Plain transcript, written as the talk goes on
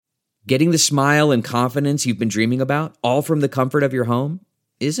Getting the smile and confidence you've been dreaming about, all from the comfort of your home,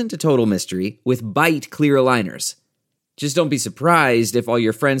 isn't a total mystery with Bite clear aligners. Just don't be surprised if all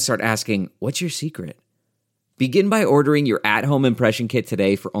your friends start asking, "What's your secret?" Begin by ordering your at-home impression kit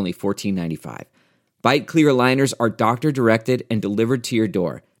today for only $14.95. Bite clear aligners are doctor-directed and delivered to your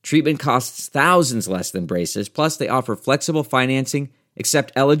door. Treatment costs thousands less than braces, plus they offer flexible financing,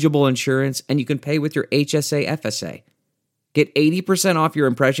 accept eligible insurance, and you can pay with your HSA FSA. Get 80% off your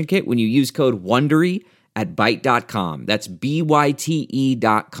impression kit when you use code WONDERY at Byte.com. That's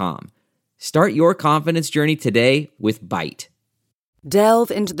BYTE.com. Start your confidence journey today with Byte.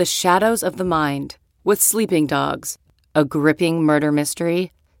 Delve into the shadows of the mind with Sleeping Dogs, a gripping murder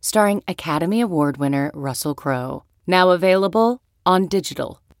mystery starring Academy Award winner Russell Crowe. Now available on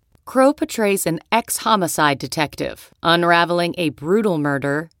digital. Crowe portrays an ex-homicide detective unraveling a brutal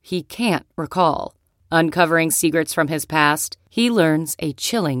murder he can't recall. Uncovering secrets from his past, he learns a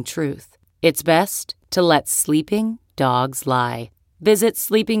chilling truth. It's best to let sleeping dogs lie. Visit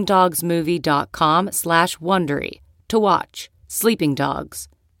sleepingdogsmovie.com/Wondery to watch Sleeping Dogs,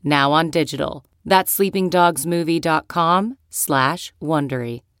 now on digital. That's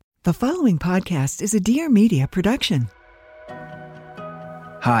sleepingdogsmovie.com/Wondery. The following podcast is a Dear Media production.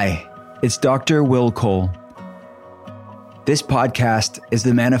 Hi, it's Dr. Will Cole. This podcast is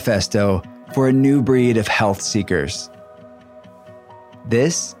the manifesto for a new breed of health seekers.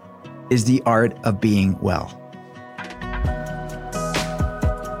 This is the art of being well.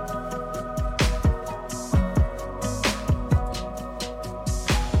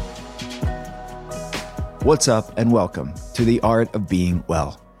 What's up and welcome to the art of being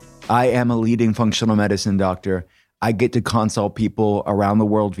well. I am a leading functional medicine doctor. I get to consult people around the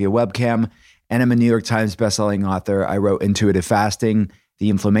world via webcam, and I'm a New York Times bestselling author. I wrote Intuitive Fasting, The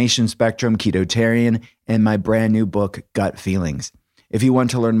Inflammation Spectrum, Ketotarian, and my brand new book, Gut Feelings. If you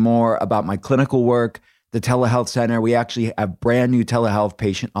want to learn more about my clinical work, the telehealth center, we actually have brand new telehealth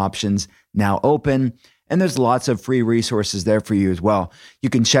patient options now open, and there's lots of free resources there for you as well.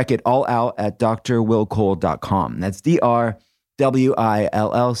 You can check it all out at drwillcole.com. That's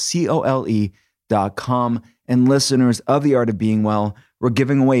drwillcole.com. And listeners of The Art of Being Well, we're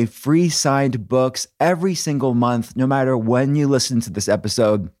giving away free signed books every single month, no matter when you listen to this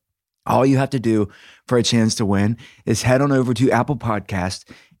episode. All you have to do for a chance to win is head on over to Apple Podcasts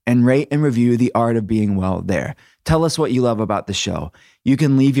and rate and review The Art of Being Well there. Tell us what you love about the show. You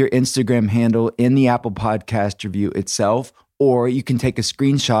can leave your Instagram handle in the Apple Podcast review itself, or you can take a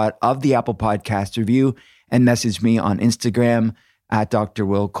screenshot of the Apple Podcast review and message me on Instagram at Dr.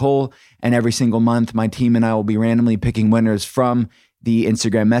 Will Cole. And every single month, my team and I will be randomly picking winners from the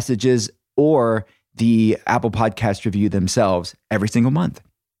Instagram messages or the Apple Podcast review themselves every single month.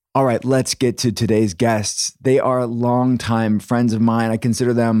 All right, let's get to today's guests. They are longtime friends of mine. I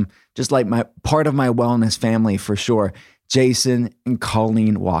consider them just like my part of my wellness family for sure. Jason and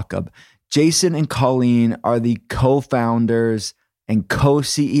Colleen Wachob. Jason and Colleen are the co-founders and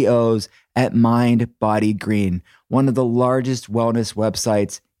co-CEOs at Mind Body Green, one of the largest wellness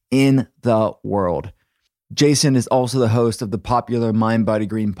websites in the world. Jason is also the host of the popular Mind Body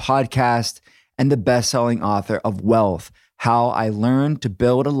Green podcast and the best-selling author of Wealth, How I Learned to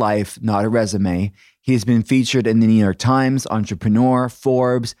Build a Life, Not a Resume. He's been featured in the New York Times, Entrepreneur,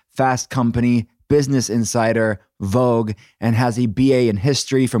 Forbes, Fast Company, Business Insider, Vogue, and has a BA in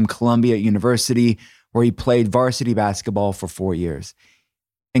history from Columbia University, where he played varsity basketball for 4 years.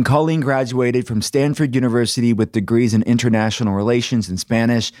 And Colleen graduated from Stanford University with degrees in international relations and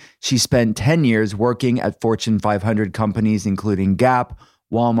Spanish. She spent 10 years working at Fortune 500 companies, including Gap,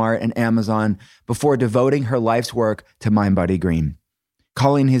 Walmart, and Amazon, before devoting her life's work to Mind Body Green.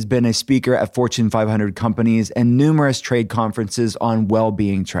 Colleen has been a speaker at Fortune 500 companies and numerous trade conferences on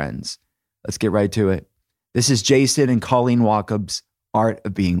well-being trends. Let's get right to it. This is Jason and Colleen Wachob's Art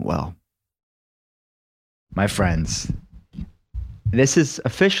of Being Well. My friends, this is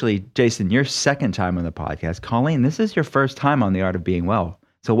officially, Jason, your second time on the podcast. Colleen, this is your first time on The Art of Being Well.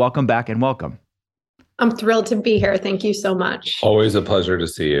 So welcome back and welcome. I'm thrilled to be here. Thank you so much. Always a pleasure to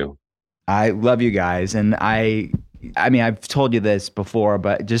see you. I love you guys. And I mean, I've told you this before,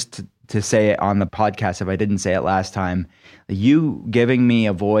 but just to say it on the podcast, if I didn't say it last time, you giving me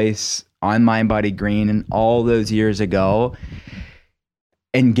a voice on Mind Body Green and all those years ago,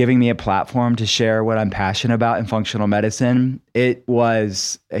 and giving me a platform to share what I'm passionate about in functional medicine, it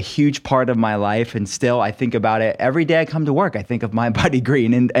was a huge part of my life. And still, I think about it every day I come to work. I think of Mind Body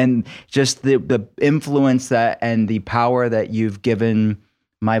Green and just the influence that and the power that you've given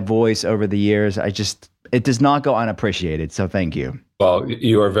my voice over the years. It does not go unappreciated. So thank you. Well,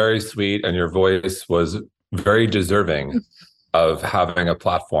 you are very sweet and your voice was very deserving of having a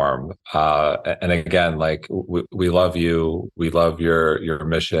platform. And again, like we love you. We love your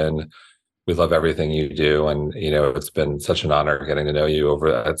mission. We love everything you do. And, it's been such an honor getting to know you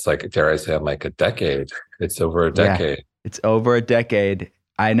it's like, dare I say, I'm like a decade. It's over a decade. Yeah, it's over a decade.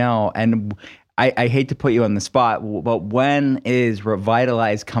 I know. And I hate to put you on the spot, but when is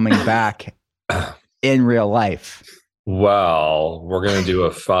Revitalize coming back in real life? Well, we're going to do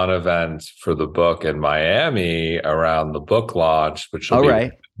a fun event for the book in Miami around the book launch, which will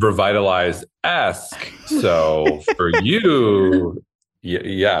be Revitalize-esque. So for you,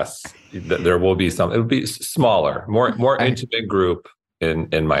 yes, there will be some. It'll be smaller, more intimate group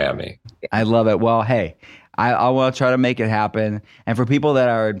in Miami. I love it. Well, hey, I will try to make it happen. And for people that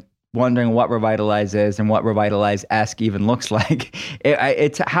are wondering what Revitalize is and what Revitalize-esque even looks like,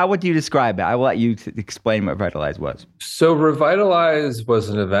 it's how would you describe it? I will let you explain what Revitalize was. So Revitalize was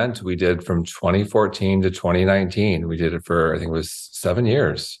an event we did from 2014 to 2019. We did it for, I think it was 7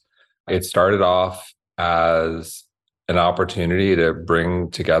 years. It started off as an opportunity to bring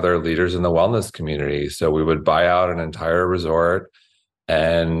together leaders in the wellness community. So we would buy out an entire resort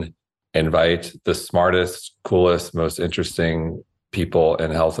and invite the smartest, coolest, most interesting people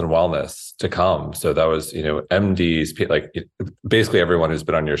in health and wellness to come. So that was, MDs, like basically everyone who's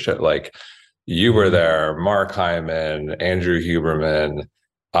been on your show. Like you were there, Mark Hyman, Andrew Huberman,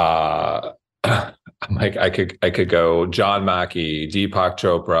 like I could go John Mackey, Deepak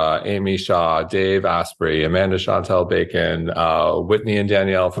Chopra, Amy Shah, Dave Asprey, Amanda Chantel Bacon, Whitney and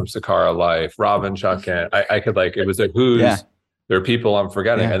Danielle from Sakara Life, Robin Chutkan. I could it was a who's. Yeah. There are people I'm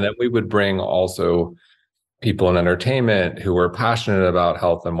forgetting. Yeah. And then we would bring also people in entertainment who were passionate about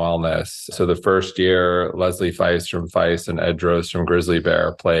health and wellness. So the first year, Leslie Feist from Feist and Ed Drost from Grizzly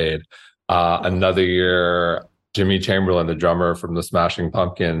Bear played. Another year, Jimmy Chamberlain, the drummer from the Smashing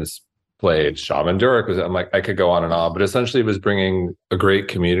Pumpkins, played. Shaman Durek was. I'm like, I could go on and on, but essentially it was bringing a great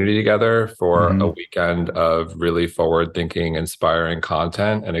community together for a weekend of really forward-thinking, inspiring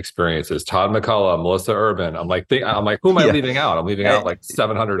content and experiences. Todd McCullough, Melissa Urban. I'm like, who am I leaving out? I'm leaving out like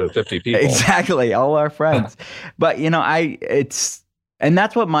 750 people. Exactly, all our friends. But and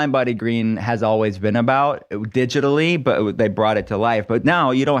that's what Mind Body Green has always been about digitally, but they brought it to life. But now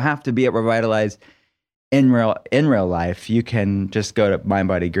you don't have to be at Revitalize in real life. You can just go to Mind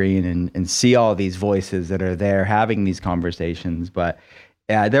Body Green and see all these voices that are there having these conversations. But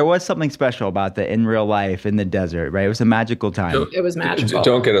yeah, there was something special about the in real life in the desert, right? It was a magical time. It was magical.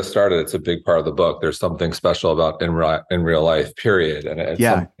 Don't get us started. It's a big part of the book. There's something special about in real life, period. And it's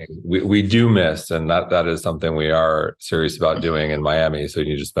something we do miss. And that is something we are serious about doing in Miami. So you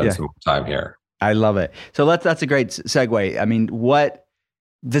need to spend some time here. I love it. So that's a great segue. I mean,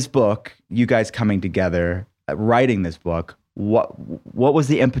 this book, you guys coming together, writing this book, what was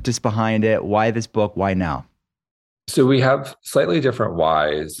the impetus behind it? Why this book? Why now? So we have slightly different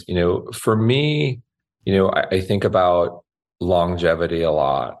whys. For me, I think about longevity a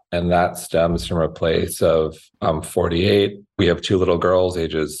lot, and that stems from a place of I'm 48. We have 2 little girls,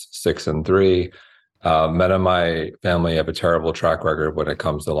 ages 6 and 3. Men in my family have a terrible track record when it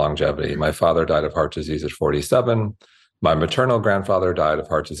comes to longevity. My father died of heart disease at 47. My maternal grandfather died of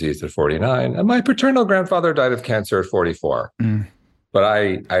heart disease at 49, and my paternal grandfather died of cancer at 44. But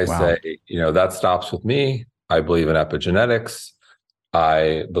I say, that stops with me. I believe in epigenetics.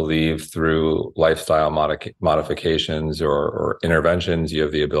 I believe through lifestyle modifications or interventions, you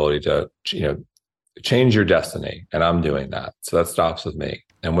have the ability to, change your destiny. And I'm doing that. So that stops with me.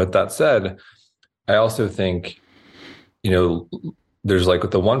 And with that said, I also think, there's like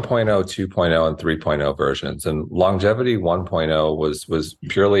the 1.0, 2.0, and 3.0 versions. And longevity 1.0 was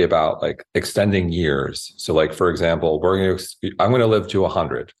purely about like extending years. So like, for example, I'm going to live to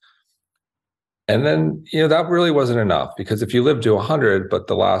 100. And then, that really wasn't enough, because if you live to 100, but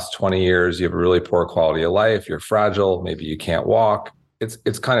the last 20 years, you have a really poor quality of life, you're fragile, maybe you can't walk,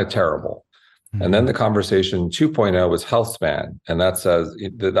 it's kind of terrible. And then the conversation 2.0 was health span. And that says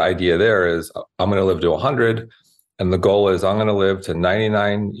the idea there is I'm going to live to 100. And the goal is I'm going to live to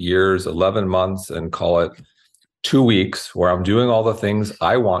 99 years, 11 months, and call it 2 weeks where I'm doing all the things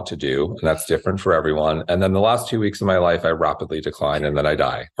I want to do. And that's different for everyone. And then the last 2 weeks of my life, I rapidly decline and then I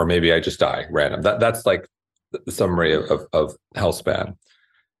die. Or maybe I just die random. That's like the summary of health span.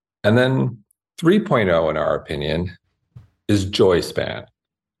 And then 3.0, in our opinion, is joy span.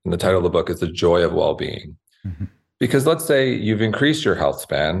 And the title of the book is The Joy of Well-Being. Because let's say you've increased your health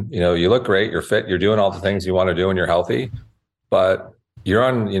span, you look great, you're fit, you're doing all the things you want to do and you're healthy, but you're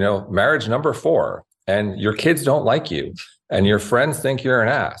on, marriage number 4 and your kids don't like you and your friends think you're an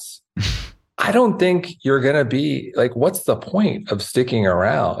ass. I don't think you're going to be like, what's the point of sticking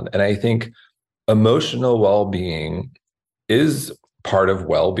around? And I think emotional well-being is part of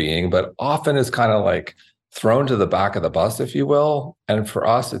well-being, but often is kind of like thrown to the back of the bus, if you will. And for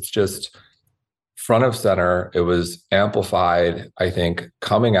us, it's just front of center. It was amplified, I think,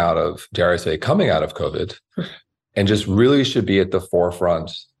 coming out of COVID, and just really should be at the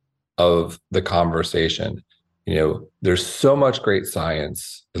forefront of the conversation. There's so much great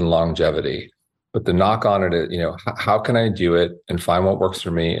science in longevity, but the knock on it is, how can I do it and find what works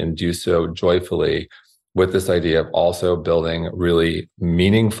for me and do so joyfully, with this idea of also building really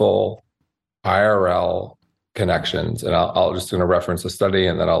meaningful IRL connections. And I'll just going to reference a study,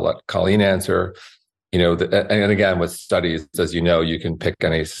 and then I'll let Colleen answer. And again, with studies, as you know, you can pick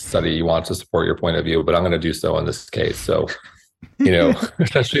any study you want to support your point of view, but I'm going to do so in this case. So,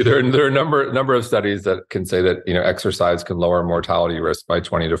 essentially, there are a number of studies that can say that exercise can lower mortality risk by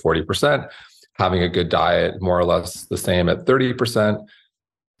 20 to 40%. Having a good diet, more or less the same at 30%.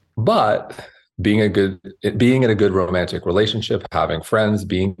 But being in a good romantic relationship, having friends,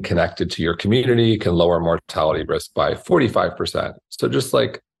 being connected to your community can lower mortality risk by 45%. So just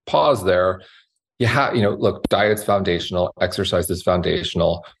like pause there. Look, diet's foundational, exercise is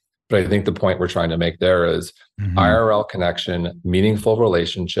foundational. But I think the point we're trying to make there is IRL connection, meaningful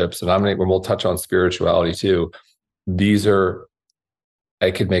relationships. And we'll touch on spirituality too.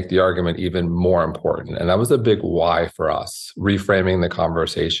 I could make the argument even more important. And that was a big why for us, reframing the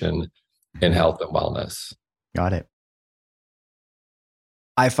conversation in health and wellness. Got it.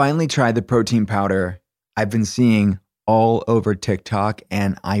 I finally tried the protein powder I've been seeing all over TikTok,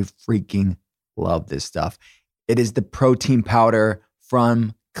 and I freaking love this stuff. It is the protein powder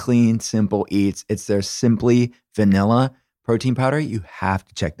from Clean Simple Eats. It's their Simply Vanilla protein powder. You have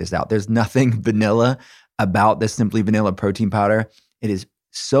to check this out. There's nothing vanilla about the Simply Vanilla protein powder. It is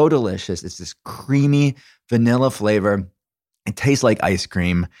so delicious. It's this creamy vanilla flavor. It tastes like ice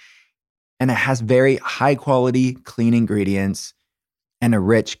cream. And it has very high quality, clean ingredients and a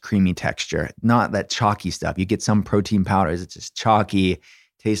rich, creamy texture. Not that chalky stuff. You get some protein powders, it's just chalky,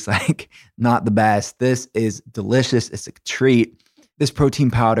 tastes like not the best. This is delicious. It's a treat. This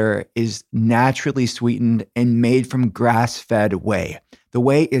protein powder is naturally sweetened and made from grass-fed whey. The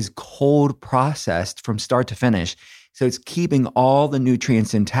whey is cold processed from start to finish. So it's keeping all the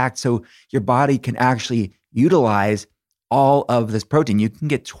nutrients intact so your body can actually utilize all of this protein. You can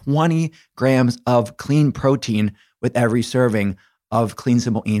get 20 grams of clean protein with every serving of Clean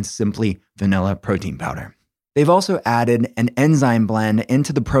Simple Eats Simply Vanilla protein powder. They've also added an enzyme blend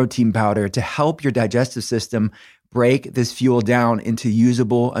into the protein powder to help your digestive system break this fuel down into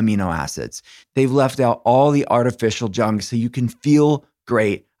usable amino acids. They've left out all the artificial junk so you can feel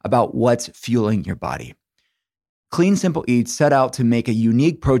great about what's fueling your body. Clean Simple Eats set out to make a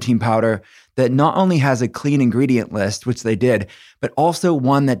unique protein powder that not only has a clean ingredient list, which they did, but also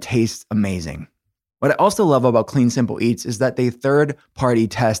one that tastes amazing. What I also love about Clean Simple Eats is that they third-party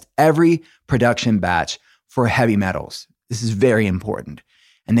test every production batch for heavy metals. This is very important,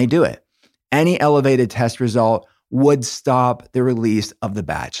 and they do it. Any elevated test result would stop the release of the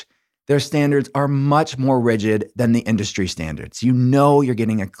batch. Their standards are much more rigid than the industry standards. You know you're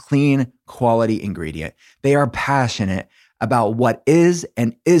getting a clean, quality ingredient. They are passionate about what is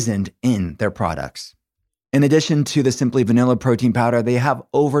and isn't in their products. In addition to the Simply Vanilla protein powder, they have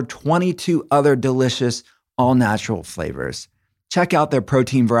over 22 other delicious, all-natural flavors. Check out their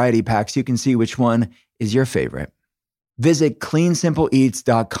protein variety packs. You can see which one is your favorite. Visit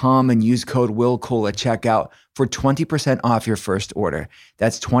cleansimpleeats.com and use code WillCole at checkout for 20% off your first order.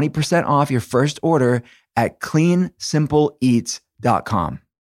 That's 20% off your first order at cleansimpleeats.com.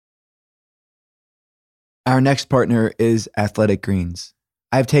 Our next partner is Athletic Greens.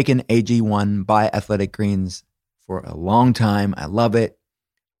 I've taken AG1 by Athletic Greens for a long time. I love it.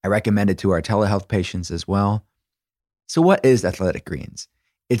 I recommend it to our telehealth patients as well. So what is Athletic Greens?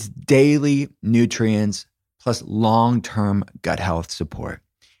 It's daily nutrients plus long-term gut health support.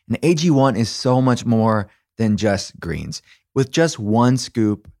 And AG1 is so much more than just greens. With just one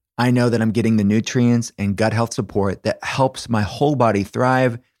scoop, I know that I'm getting the nutrients and gut health support that helps my whole body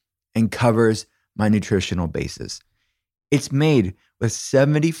thrive and covers my nutritional basis. It's made with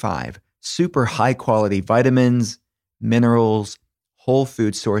 75 super high quality vitamins, minerals, whole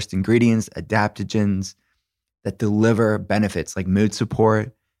food sourced ingredients, adaptogens that deliver benefits like mood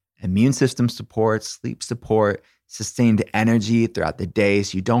support, immune system support, sleep support, sustained energy throughout the day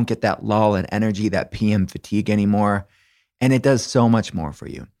so you don't get that lull in energy, that PM fatigue anymore. And it does so much more for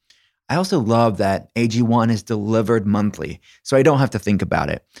you. I also love that AG1 is delivered monthly, so I don't have to think about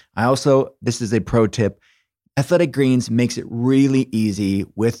it. This is a pro tip, Athletic Greens makes it really easy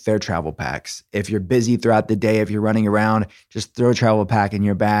with their travel packs. If you're busy throughout the day, if you're running around, just throw a travel pack in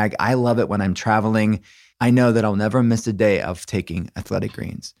your bag. I love it when I'm traveling. I know that I'll never miss a day of taking Athletic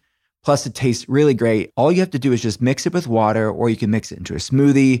Greens. Plus, it tastes really great. All you have to do is just mix it with water, or you can mix it into a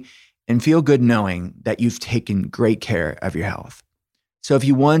smoothie and feel good knowing that you've taken great care of your health. So if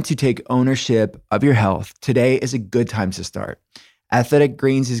you want to take ownership of your health, today is a good time to start. Athletic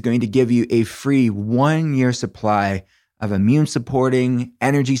Greens is going to give you a free 1-year supply of immune-supporting,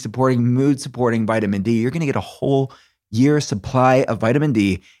 energy-supporting, mood-supporting vitamin D. You're going to get a whole year supply of vitamin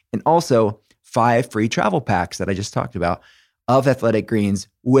D and also 5 free travel packs that I just talked about of Athletic Greens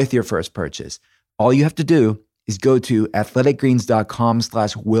with your first purchase. All you have to do is go to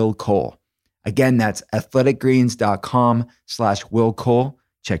athleticgreens.com/Will Cole. Again, that's athleticgreens.com/Will Cole.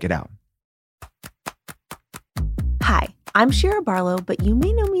 Check it out. Hi, I'm Shira Barlow, but you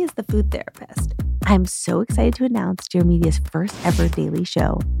may know me as the food therapist. I'm so excited to announce Dear Media's first ever daily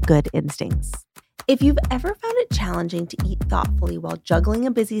show, Good Instincts. If you've ever found it challenging to eat thoughtfully while juggling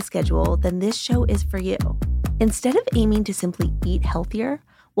a busy schedule, then this show is for you. Instead of aiming to simply eat healthier,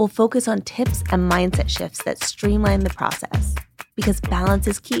 we'll focus on tips and mindset shifts that streamline the process. Because balance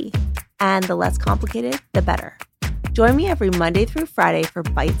is key, and the less complicated, the better. Join me every Monday through Friday for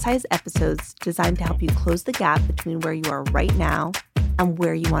bite-sized episodes designed to help you close the gap between where you are right now and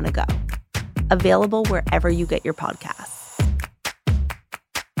where you want to go. Available wherever you get your podcasts.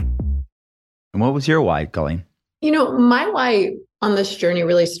 And what was your why, Colleen? My why on this journey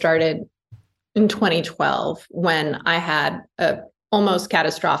really started in 2012 when I had a almost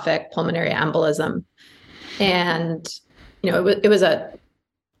catastrophic pulmonary embolism. And, it was a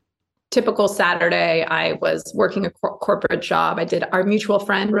typical Saturday. I was working a corporate job. I did our mutual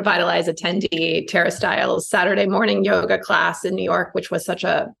friend, Revitalize attendee, Tara Stiles' Saturday morning yoga class in New York, which was such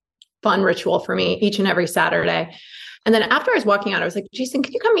a fun ritual for me each and every Saturday. And then after I was walking out, I was like, Jason,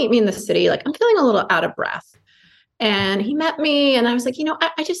 can you come meet me in the city? Like, I'm feeling a little out of breath. And he met me and I was like,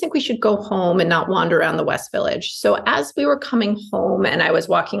 I just think we should go home and not wander around the West Village. So as we were coming home and I was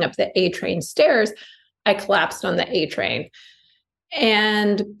walking up the A train stairs, I collapsed on the A train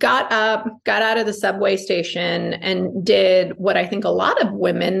and got out of the subway station and did what I think a lot of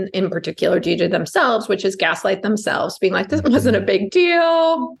women in particular do to themselves, which is gaslight themselves, being like, this wasn't a big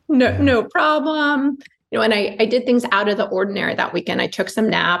deal. No problem. And I did things out of the ordinary that weekend. I took some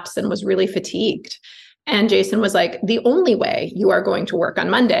naps and was really fatigued. And Jason was like, the only way you are going to work on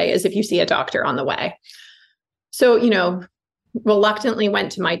Monday is if you see a doctor on the way. So, reluctantly went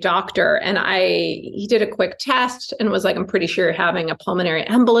to my doctor and he did a quick test and was like, I'm pretty sure you're having a pulmonary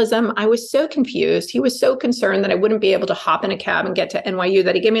embolism. I was so confused. He was so concerned that I wouldn't be able to hop in a cab and get to NYU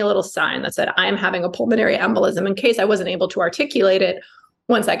that he gave me a little sign that said, I am having a pulmonary embolism in case I wasn't able to articulate it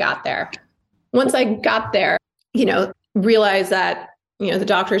once I got there. Once I got there, realized that, the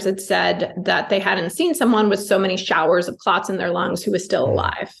doctors had said that they hadn't seen someone with so many showers of clots in their lungs who was still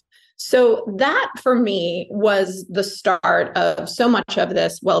alive. So that for me was the start of so much of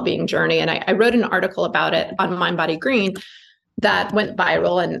this well-being journey. And I wrote an article about it on Mind Body Green that went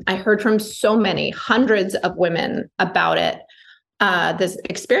viral. And I heard from so many hundreds of women about it, this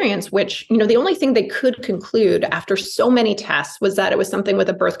experience, which, the only thing they could conclude after so many tests was that it was something with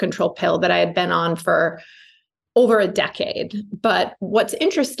a birth control pill that I had been on for over a decade. But what's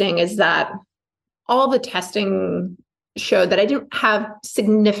interesting is that all the testing showed that I didn't have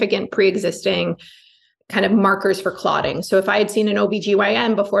significant pre-existing kind of markers for clotting. So if I had seen an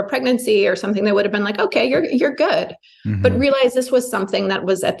OBGYN before pregnancy or something, they would have been like, okay, you're good. Mm-hmm. But realize this was something that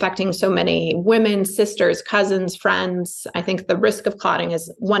was affecting so many women, sisters, cousins, friends. I think the risk of clotting is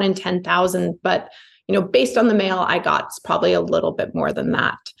 1 in 10,000, but based on the mail I got, it's probably a little bit more than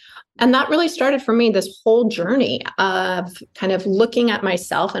that. And that really started for me this whole journey of kind of looking at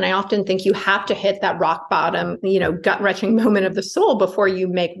myself. And I often think you have to hit that rock bottom, gut-wrenching moment of the soul before you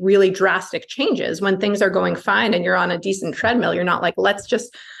make really drastic changes. When things are going fine and you're on a decent treadmill, you're not like, let's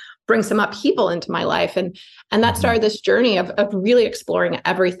just bring some upheaval into my life. And that started this journey of really exploring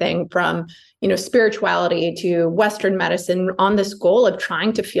everything from, spirituality to Western medicine on this goal of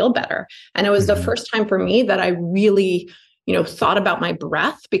trying to feel better. And it was the first time for me that I really thought about my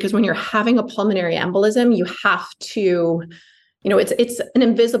breath, because when you're having a pulmonary embolism, you have to, it's an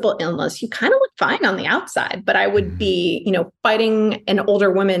invisible illness. You kind of look fine on the outside, but I would be, fighting an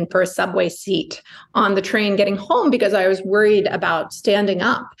older woman for a subway seat on the train getting home because I was worried about standing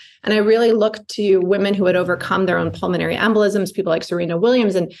up. And I really looked to women who had overcome their own pulmonary embolisms, people like Serena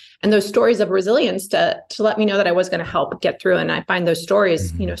Williams, and those stories of resilience to let me know that I was going to help get through. And I find those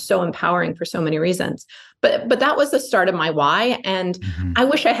stories, so empowering for so many reasons. But that was the start of my why. And I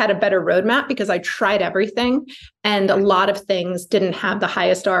wish I had a better roadmap because I tried everything and a lot of things didn't have the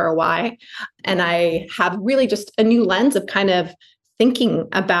highest ROI. And I have really just a new lens of kind of thinking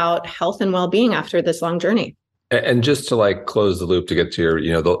about health and well-being after this long journey. And just to like close the loop to get to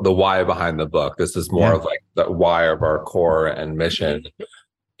your, the why behind the book, this is more of like the why of our core and mission.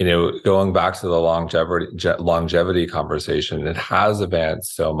 Going back to the longevity conversation, it has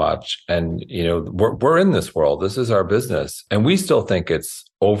advanced so much. And, we're in this world. This is our business. And we still think it's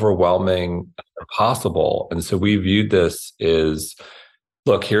overwhelming, impossible. And so we viewed this as,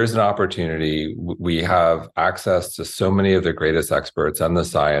 look, here's an opportunity. We have access to so many of the greatest experts and the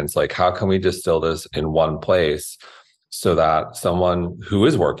science. Like, how can we distill this in one place so that someone who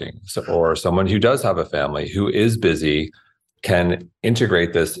is working or someone who does have a family, who is busy, can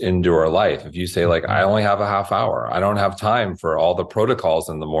integrate this into our life? If you say, like, I only have a half hour, I don't have time for all the protocols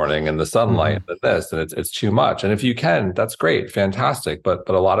in the morning and the sunlight and this, and it's too much. And if you can, that's great, fantastic. But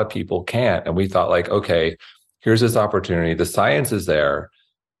a lot of people can't. And we thought, like, okay, here's this opportunity. The science is there.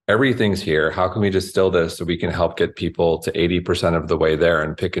 Everything's here. How can we distill this so we can help get people to 80% of the way there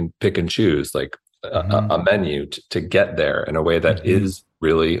and pick and choose like a menu to get there in a way that is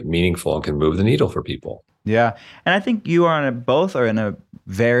really meaningful and can move the needle for people. Yeah. And I think you both are in a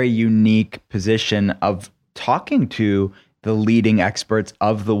very unique position of talking to the leading experts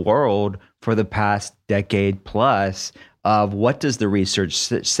of the world for the past decade plus of what does the research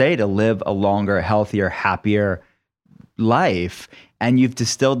say to live a longer, healthier, happier life. And you've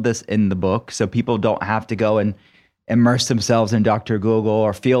distilled this in the book so people don't have to go and immerse themselves in Dr. Google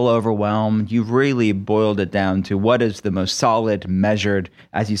or feel overwhelmed. You've really boiled it down to what is the most solid, measured,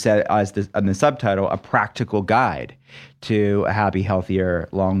 as you said, in the subtitle, a practical guide to a happy, healthier,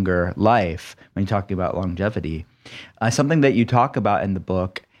 longer life when you're talking about longevity. Something that you talk about in the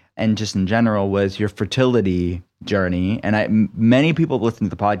book and just in general was your fertility journey. And many people listen to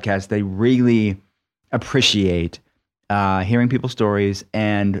the podcast, they really appreciate hearing people's stories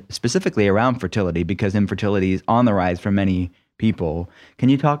and specifically around fertility because infertility is on the rise for many people. Can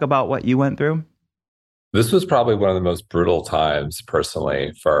you talk about what you went through? This was probably one of the most brutal times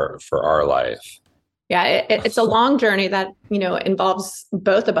personally for our life. Yeah, it's a long journey that, involves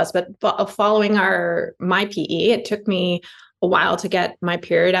both of us, but following my PE, it took me a while to get my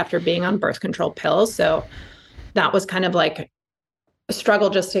period after being on birth control pills. So that was kind of like a struggle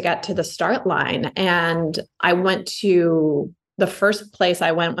just to get to the start line. And I went to the first place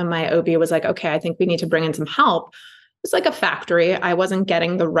I went when my OB was like, okay, I think we need to bring in some help. It was like a factory. I wasn't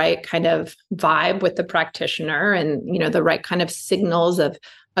getting the right kind of vibe with the practitioner and, the right kind of signals of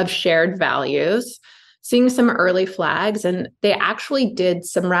shared values, seeing some early flags. And they actually did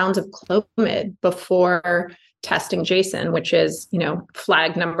some rounds of Clomid before testing Jason, which is,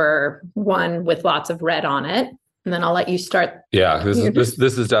 flag number 1 with lots of red on it. And then I'll let you start. Yeah, this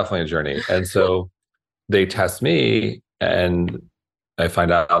is definitely a journey. And so they test me and I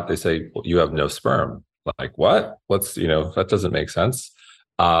find out, they say, well, you have no sperm. Like, what? That doesn't make sense.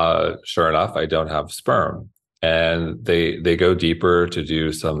 Sure enough, I don't have sperm. And they go deeper to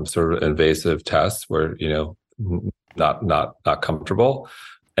do some sort of invasive tests where, not comfortable.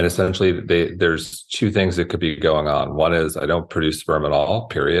 And essentially there's 2 things that could be going on. One is I don't produce sperm at all,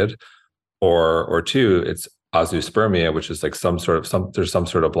 period. Or 2, it's azoospermia, which is like there's some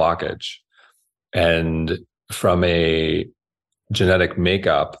sort of blockage. And from a genetic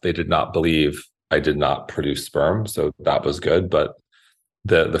makeup, they did not believe I did not produce sperm. So that was good. But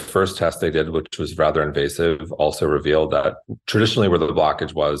the first test they did, which was rather invasive, also revealed that traditionally where the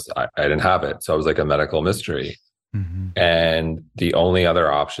blockage was, I didn't have it. So it was like a medical mystery. And the only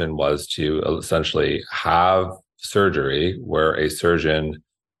other option was to essentially have surgery where a surgeon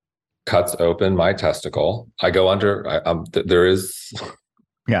cuts open my testicle. I go under. There is.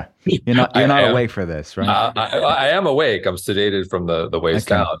 Yeah, you're not awake for this, right? I am awake. I'm sedated from the waist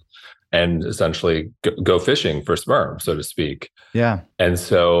down, and essentially go fishing for sperm, so to speak. Yeah. And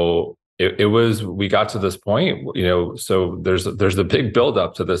so we got to this point, So there's a big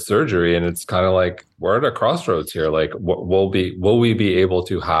buildup to this surgery, and it's kind of like we're at a crossroads here. Like, will we be able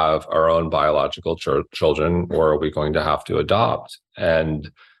to have our own biological children, or are we going to have to adopt? And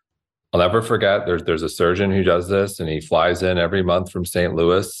I'll never forget, there's a surgeon who does this, and he flies in every month from St.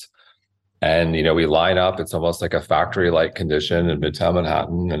 Louis. And, we line up. It's almost like a factory-like condition in Midtown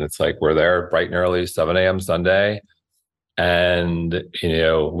Manhattan. And it's like we're there bright and early, 7 a.m. Sunday. And,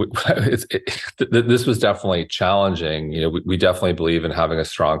 this was definitely challenging. We definitely believe in having a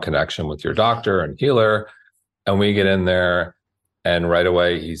strong connection with your doctor and healer. And we get in there, and right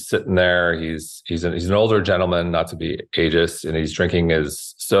away he's sitting there. He's an older gentleman, not to be ageist, and he's drinking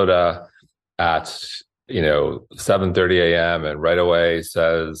his soda at 7:30 a.m. and right away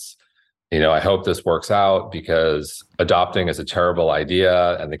says, I hope this works out because adopting is a terrible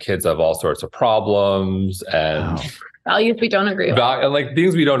idea and the kids have all sorts of problems. And Values we don't agree with. And like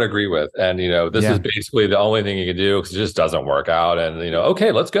things we don't agree with. And, this Yeah. is basically the only thing you can do because it just doesn't work out. And,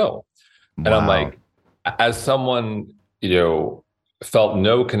 okay, let's go. And I'm like, as someone, felt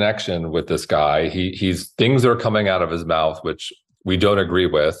no connection with this guy, he's things are coming out of his mouth, which we don't agree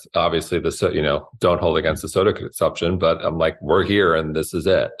with. Obviously, don't hold against the soda consumption, but I'm like, we're here and this is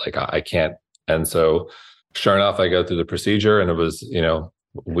it. Like, I can't. And so sure enough, I go through the procedure and it was,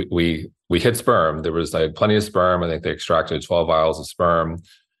 we hit sperm. There was like plenty of sperm. I think they extracted 12 vials of sperm.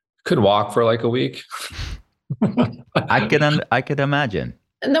 Couldn't walk for like a week. I could imagine.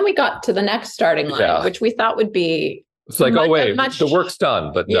 And then we got to the next starting line, which we thought would be. It's like, oh wait, the work's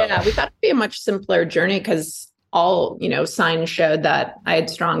done, but no. Yeah, we thought it'd be a much simpler journey because all, signs showed that I had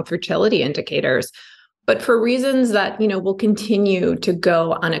strong fertility indicators. But for reasons that, will continue to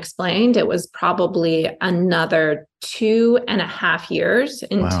go unexplained, it was probably another 2.5 years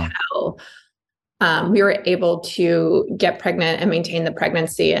until we were able to get pregnant and maintain the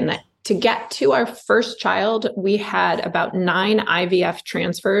pregnancy. And to get to our first child, we had about 9 IVF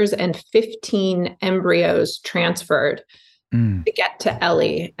transfers and 15 embryos transferred to get to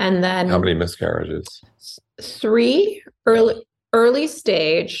Ellie. And then how many miscarriages? 3 early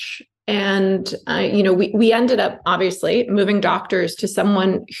stage. And, we ended up obviously moving doctors to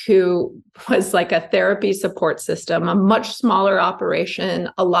someone who was like a therapy support system, a much smaller operation,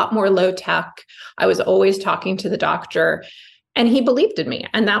 a lot more low tech. I was always talking to the doctor and he believed in me.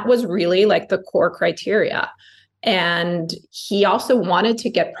 And that was really like the core criteria. And he also wanted to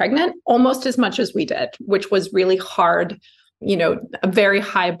get pregnant almost as much as we did, which was really hard, a very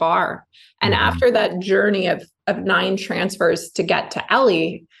high bar. And after that journey of 9 transfers to get to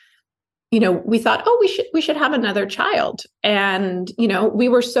Ellie, we thought, we should have another child. And, we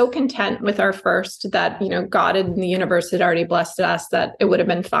were so content with our first that, God and the universe had already blessed us that it would have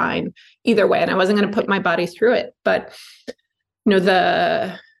been fine either way. And I wasn't going to put my body through it. But,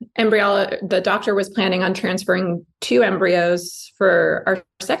 the doctor was planning on transferring 2 embryos for our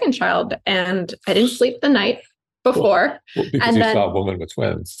second child. And I didn't sleep the night before. Well, because you saw a woman with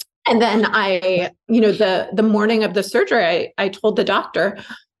twins. And then the morning of the surgery, I told the doctor,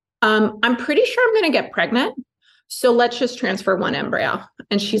 I'm pretty sure I'm going to get pregnant. So let's just transfer 1 embryo.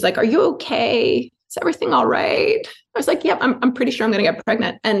 And she's like, are you okay? Is everything all right? I was like, yep, I'm pretty sure I'm going to get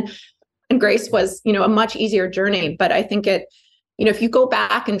pregnant. And Grace was, a much easier journey. But I think if you go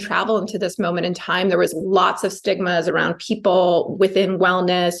back and travel into this moment in time, there was lots of stigmas around people within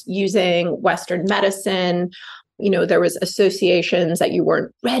wellness using Western medicine. There was associations that you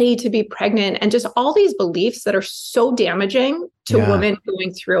weren't ready to be pregnant and just all these beliefs that are so damaging to women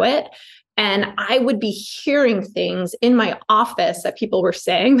going through it. And I would be hearing things in my office that people were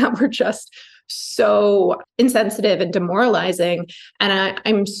saying that were just so insensitive and demoralizing. And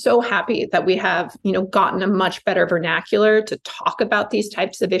I'm so happy that we have, gotten a much better vernacular to talk about these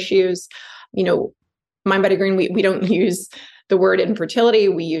types of issues. Mind Body Green, we don't use the word infertility.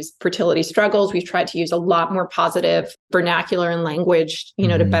 We use fertility struggles. We've tried to use a lot more positive vernacular and language,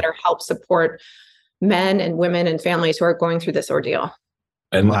 to better help support men and women and families who are going through this ordeal.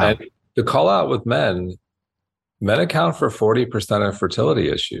 And to call out with men account for 40% of fertility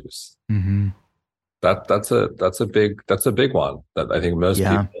issues. Mm-hmm. That's a big one that I think most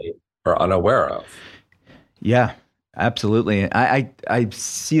people are unaware of. Yeah, absolutely. I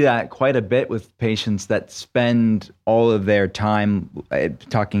see that quite a bit with patients that spend all of their time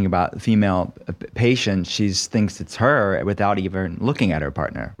talking about female patient. She thinks it's her without even looking at her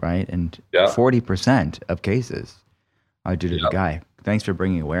partner, right? And 40% of cases are due to the guy. Thanks for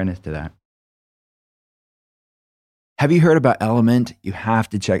bringing awareness to that. Have you heard about Element? You have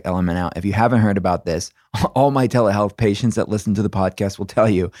to check Element out. If you haven't heard about this, all my telehealth patients that listen to the podcast will tell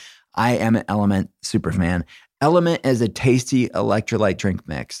you I am an Element superfan. Element is a tasty electrolyte drink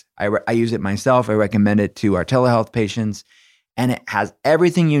mix. I use it myself. I recommend it to our telehealth patients, and it has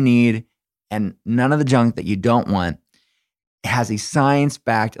everything you need and none of the junk that you don't want. It has a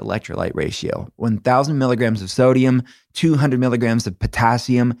science-backed electrolyte ratio, 1,000 milligrams of sodium, 200 milligrams of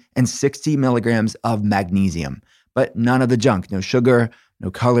potassium, and 60 milligrams of magnesium. But none of the junk, no sugar,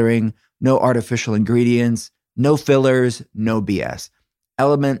 no coloring, no artificial ingredients, no fillers, no BS.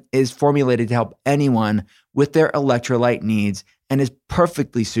 Element is formulated to help anyone with their electrolyte needs and is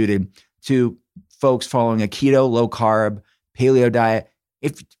perfectly suited to folks following a keto, low carb, paleo diet,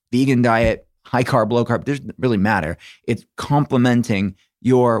 if vegan diet, high carb, low carb, doesn't really matter. It's complementing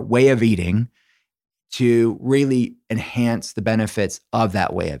your way of eating to really enhance the benefits of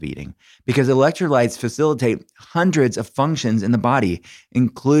that way of eating. Because electrolytes facilitate hundreds of functions in the body,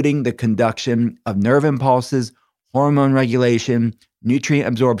 including the conduction of nerve impulses, hormone regulation, nutrient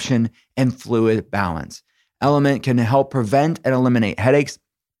absorption, and fluid balance. Element can help prevent and eliminate headaches.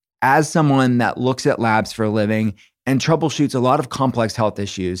 As someone that looks at labs for a living and troubleshoots a lot of complex health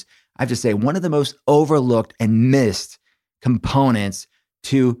issues, I have to say one of the most overlooked and missed components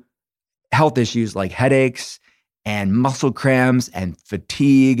to health issues like headaches and muscle cramps and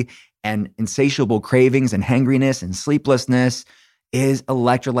fatigue and insatiable cravings and hangriness and sleeplessness is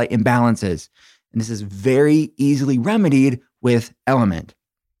electrolyte imbalances. And this is very easily remedied with Element.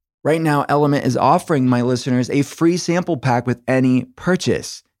 Right now, Element is offering my listeners a free sample pack with any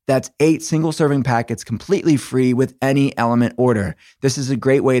purchase. That's 8 single-serving packets completely free with any Element order. This is a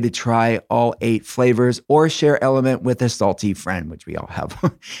great way to try all 8 flavors or share Element with a salty friend, which we all have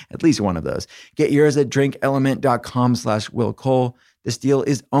at least one of those. Get yours at drinkelement.com/willcole. This deal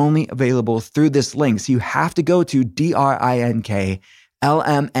is only available through this link, so you have to go to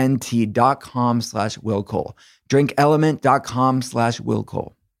drinklmnt.com/willcole.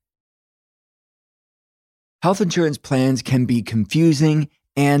 drinkelement.com/willcole. Health insurance plans can be confusing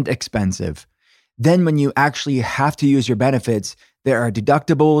and expensive. Then when you actually have to use your benefits, there are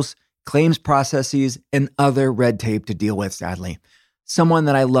deductibles, claims processes, and other red tape to deal with, sadly. Someone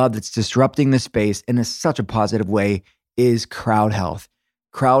that I love that's disrupting the space in such a positive way is Crowd Health.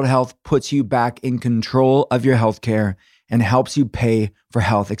 Crowd Health puts you back in control of your healthcare and helps you pay for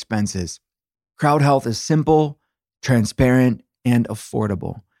health expenses. Crowd Health is simple, transparent, and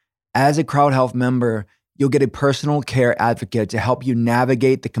affordable. As a Crowd Health member, you'll get a personal care advocate to help you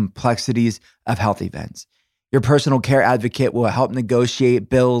navigate the complexities of health events. Your personal care advocate will help negotiate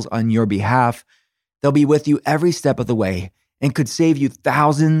bills on your behalf. They'll be with you every step of the way and could save you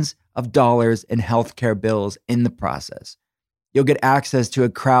thousands of dollars in healthcare bills in the process. You'll get access to a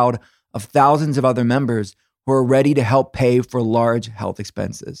crowd of thousands of other members who are ready to help pay for large health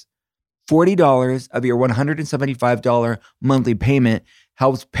expenses. $40 of your $175 monthly payment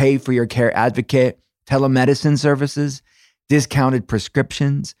helps pay for your care advocate, telemedicine services, discounted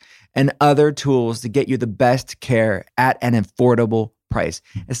prescriptions, and other tools to get you the best care at an affordable price.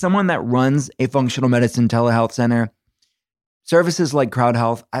 As someone that runs a functional medicine telehealth center, services like Crowd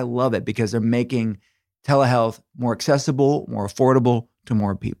Health, I love it because they're making telehealth more accessible, more affordable to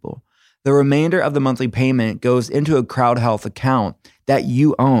more people. The remainder of the monthly payment goes into a Crowd Health account that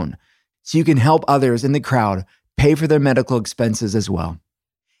you own, so you can help others in the crowd pay for their medical expenses as well.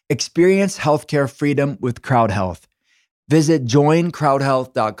 Experience healthcare freedom with Crowd Health. Visit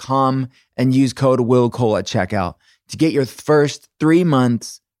joincrowdhealth.com and use code WillCole at checkout to get your first 3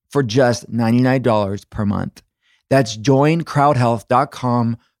 months for just $99 per month. That's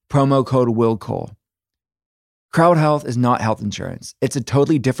joincrowdhealth.com, promo code WillCole. Crowd Health is not health insurance. It's a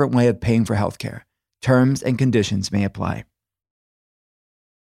totally different way of paying for healthcare. Terms and conditions may apply.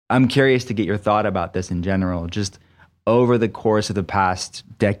 I'm curious to get your thought about this in general. Just over the course of the past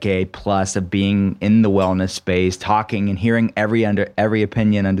decade plus of being in the wellness space, talking and hearing every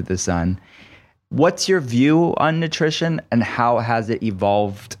opinion under the sun, what's your view on nutrition and how has it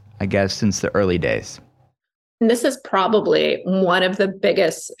evolved, I guess, since the early days? And this is probably one of the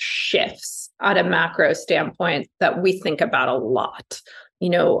biggest shifts at a macro standpoint that we think about a lot.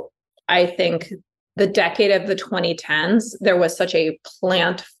 I think the decade of the 2010s, there was such a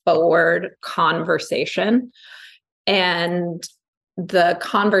plant-forward conversation. And the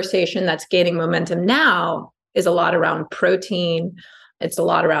conversation that's gaining momentum now is a lot around protein. It's a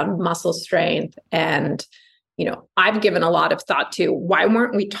lot around muscle strength. And, I've given a lot of thought to why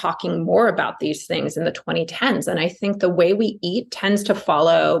weren't we talking more about these things in the 2010s? And I think the way we eat tends to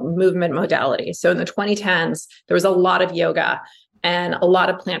follow movement modality. So in the 2010s, there was a lot of yoga and a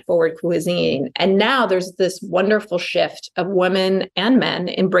lot of plant-forward cuisine. And now there's this wonderful shift of women and men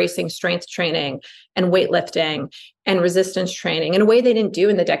embracing strength training and weightlifting and resistance training in a way they didn't do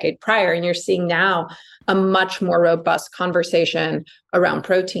in the decade prior. And you're seeing now a much more robust conversation around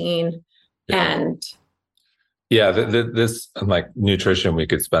protein and... Yeah, this like nutrition, we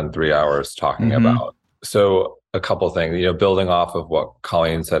could spend 3 hours talking about. So a couple of things, building off of what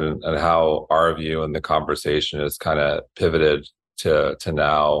Colleen said and how our view and the conversation is kind of pivoted to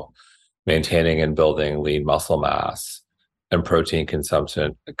now maintaining and building lean muscle mass and protein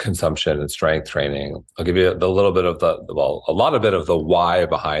consumption and strength training. I'll give you a lot of the why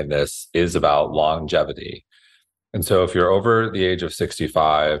behind this is about longevity. And so if you're over the age of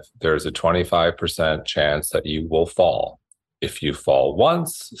 65, there's a 25% chance that you will fall. If you fall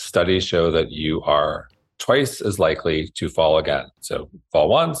once, studies show that you are twice as likely to fall again. So fall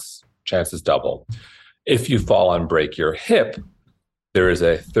once, chances double. If you fall and break your hip, there is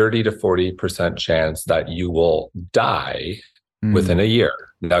a 30 to 40% chance that you will die within a year.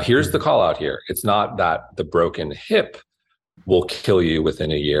 Now, here's the call out here. It's not that the broken hip will kill you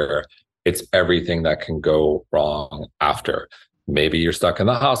within a year. It's everything that can go wrong after. Maybe you're stuck in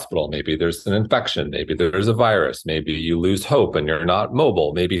the hospital. Maybe there's an infection. Maybe there's a virus. Maybe you lose hope and you're not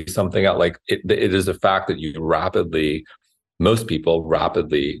mobile. Maybe something else. Like it is a fact that most people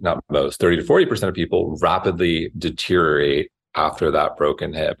rapidly, not most, 30 to 40% of people rapidly deteriorate after that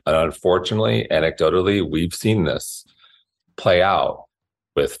broken hip. And unfortunately, anecdotally, we've seen this play out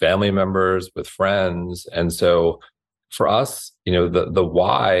with family members, with friends. And so for us, the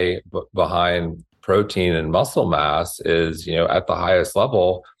why behind protein and muscle mass is, at the highest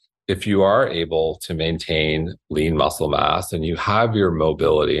level, if you are able to maintain lean muscle mass and you have your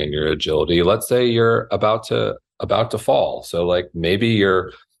mobility and your agility, let's say you're about to fall. So like maybe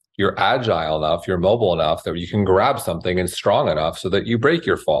you're agile enough, you're mobile enough that you can grab something and strong enough so that you break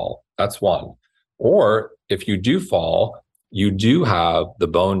your fall. That's one. Or if you do fall, you do have the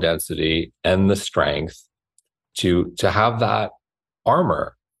bone density and the strength to have that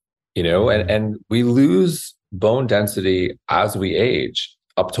armor. And we lose bone density as we age,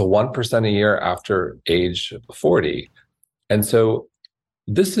 up to 1% a year after age 40. And so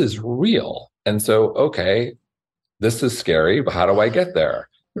this is real. And so, okay, this is scary, but how do I get there?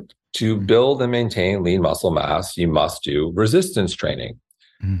 To build and maintain lean muscle mass, you must do resistance training.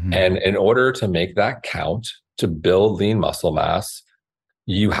 Mm-hmm. And in order to make that count, to build lean muscle mass,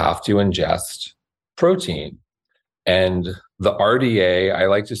 you have to ingest protein. And the RDA, I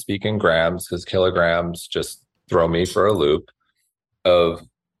like to speak in grams because kilograms just throw me for a loop, of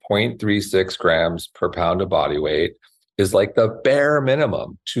 0.36 grams per pound of body weight is like the bare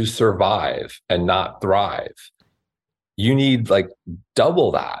minimum to survive and not thrive. You need like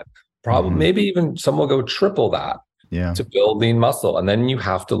double that, probably maybe even some will go triple that to build lean muscle. And then you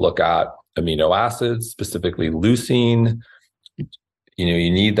have to look at amino acids, specifically leucine. You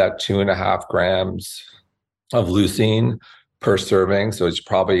need that 2.5 grams of leucine per serving. So it's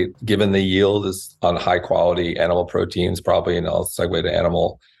probably, given the yield is on high quality animal proteins, probably, and I'll segue to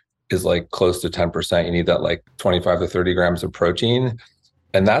animal, is like close to 10%. You need that like 25 to 30 grams of protein.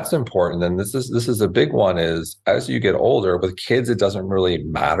 And that's important. And this is a big one, is as you get older, with kids, it doesn't really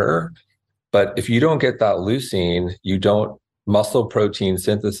matter. But if you don't get that leucine, muscle protein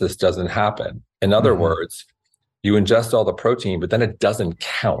synthesis doesn't happen. In other words, you ingest all the protein, but then it doesn't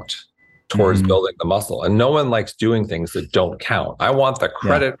count towards building the muscle. And no one likes doing things that don't count. I want the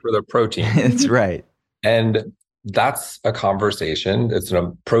credit for the protein. That's right. And that's a conversation.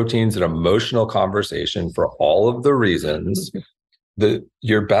 Protein's an emotional conversation for all of the reasons that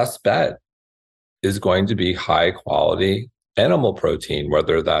your best bet is going to be high quality animal protein,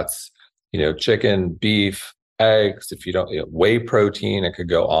 whether that's, chicken, beef, eggs. If you don't, whey protein, it could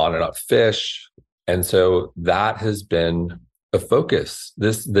go on and up, fish. And so that has been a focus.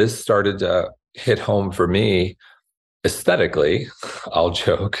 This started to hit home for me aesthetically. I'll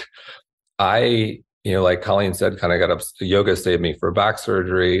joke. I, like Colleen said, kind of got up. Yoga saved me for back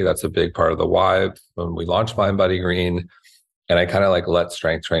surgery. That's a big part of the why when we launched Mind Body Green. And I kind of like let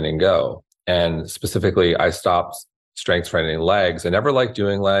strength training go. And specifically, I stopped strength training legs. I never liked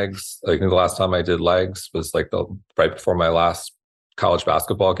doing legs. Like the last time I did legs was like right before my last college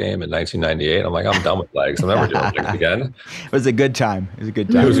basketball game in 1998. I'm like, I'm done with legs. I'm never doing legs again. It was a good time. It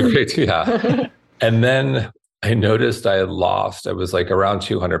was a great, yeah. And then I noticed I was like around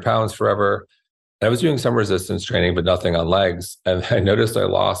 200 pounds forever. And I was doing some resistance training, but nothing on legs. And I noticed I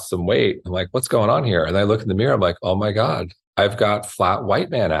lost some weight. I'm like, what's going on here? And I look in the mirror. I'm like, oh my God, I've got flat white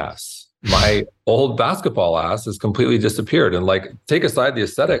man ass. My old basketball ass has completely disappeared. And like, take aside the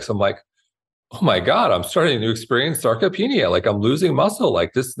aesthetics, I'm like, oh my God, I'm starting to experience sarcopenia. Like I'm losing muscle.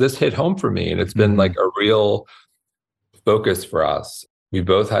 Like this hit home for me. And it's been like a real focus for us. We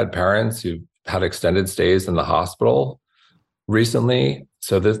both had parents who had extended stays in the hospital recently.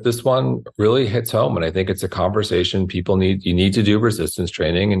 So this one really hits home. And I think it's a conversation you need to do resistance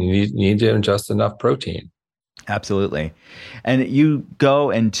training, and you need to ingest enough protein. Absolutely. And you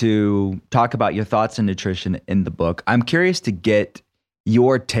go into talk about your thoughts on nutrition in the book. I'm curious to get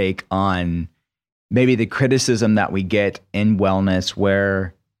your take on maybe the criticism that we get in wellness,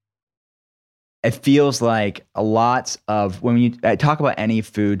 where it feels like a lot of, when you talk about any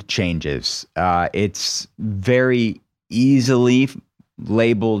food changes, it's very easily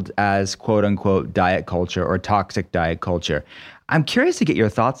labeled as quote unquote diet culture or toxic diet culture. I'm curious to get your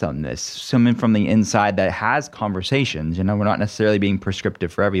thoughts on this. Someone from the inside that has conversations, we're not necessarily being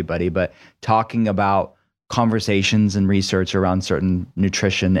prescriptive for everybody, but talking about conversations and research around certain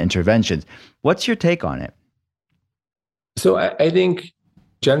nutrition interventions. What's your take on it? So I think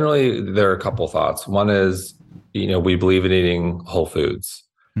generally there are a couple thoughts. One is, we believe in eating whole foods.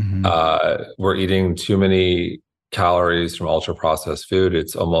 We're eating too many calories from ultra processed food.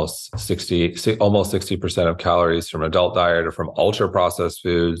 It's almost 60% of calories from adult diet are from ultra processed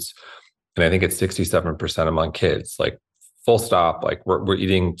foods. And I think it's 67% among kids. Like, full stop. Like, we're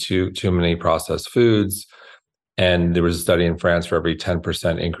eating too many processed foods. And there was a study in France, for every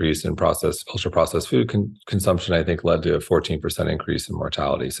 10% increase in ultra processed food consumption, I think led to a 14% increase in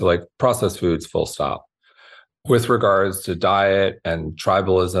mortality. So, like, processed foods, full stop. With regards to diet and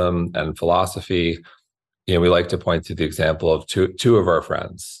tribalism and philosophy, we like to point to the example of two of our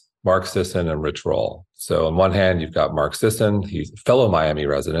friends, Mark Sisson and Rich Roll. So on one hand, you've got Mark Sisson. He's a fellow Miami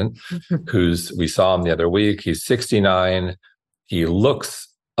resident we saw him the other week. He's 69. He looks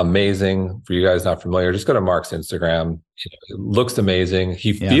amazing. For you guys not familiar, just go to Mark's Instagram. It looks amazing.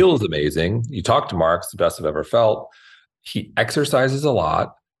 He feels amazing. You talk to Mark, it's the best I've ever felt. He exercises a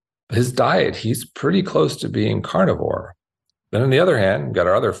lot. His diet, he's pretty close to being carnivore. Then on the other hand, we've got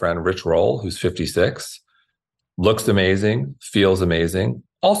our other friend, Rich Roll, who's 56, looks amazing, feels amazing,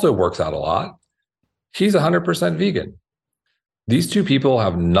 also works out a lot. He's 100% vegan. These two people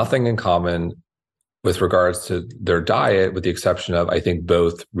have nothing in common with regards to their diet, with the exception of, I think,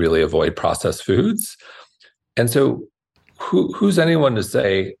 both really avoid processed foods. And so who's anyone to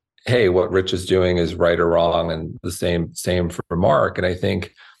say, hey, what Rich is doing is right or wrong, and the same for Mark? And I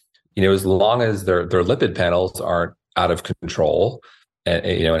think, as long as their lipid panels aren't out of control and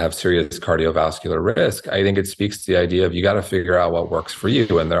have serious cardiovascular risk, I think it speaks to the idea of, you got to figure out what works for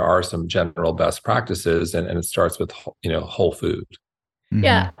you. And there are some general best practices, and it starts with, whole food. Mm-hmm.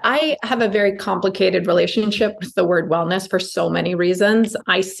 Yeah, I have a very complicated relationship with the word wellness for so many reasons.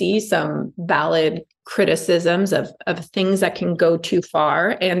 I see some valid criticisms of things that can go too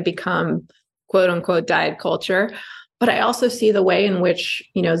far and become quote unquote diet culture. But I also see the way in which,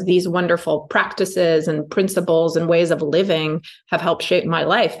 these wonderful practices and principles and ways of living have helped shape my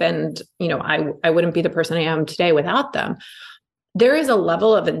life. And, I wouldn't be the person I am today without them. There is a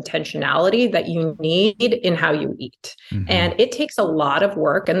level of intentionality that you need in how you eat. Mm-hmm. And it takes a lot of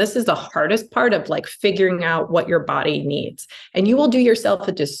work. And this is the hardest part of figuring out what your body needs. And you will do yourself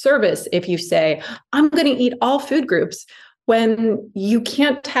a disservice if you say, I'm going to eat all food groups, when you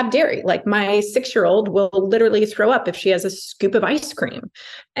can't have dairy. Like, my 6-year-old will literally throw up if she has a scoop of ice cream.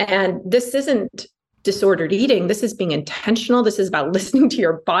 And this isn't disordered eating. This is being intentional. This is about listening to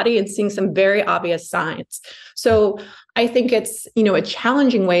your body and seeing some very obvious signs. So I think it's, a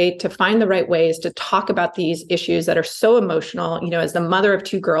challenging way to find the right ways to talk about these issues that are so emotional. As the mother of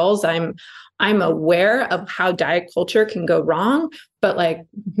 2 girls, I'm aware of how diet culture can go wrong, but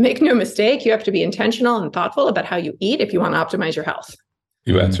make no mistake, you have to be intentional and thoughtful about how you eat if you want to optimize your health.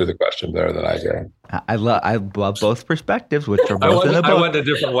 You answer the question better than I do. I love both perspectives, which are both in the book. I went a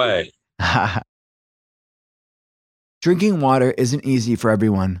different way. Drinking water isn't easy for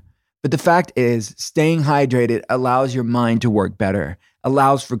everyone, but the fact is, staying hydrated allows your mind to work better,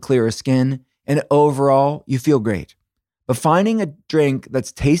 allows for clearer skin, and overall, you feel great. But finding a drink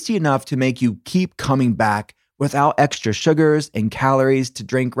that's tasty enough to make you keep coming back without extra sugars and calories to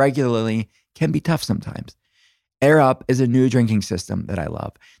drink regularly can be tough sometimes. Air Up is a new drinking system that I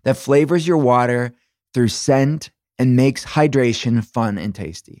love that flavors your water through scent and makes hydration fun and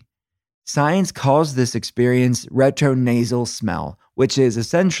tasty. Science calls this experience retronasal smell, which is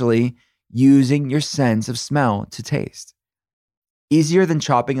essentially using your sense of smell to taste. Easier than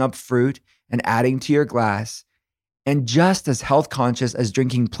chopping up fruit and adding to your glass, and just as health conscious as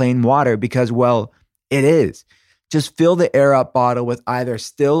drinking plain water because, well, it is. Just fill the Air Up bottle with either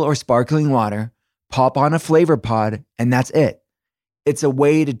still or sparkling water, pop on a flavor pod, and that's it. It's a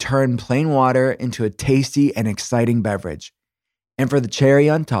way to turn plain water into a tasty and exciting beverage. And for the cherry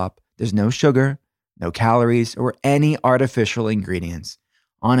on top, there's no sugar, no calories, or any artificial ingredients.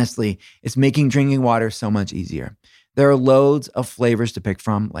 Honestly, it's making drinking water so much easier. There are loads of flavors to pick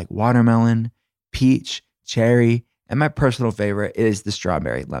from, like watermelon, peach, cherry, and my personal favorite is the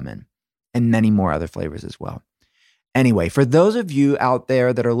strawberry lemon, and many more other flavors as well. Anyway, for those of you out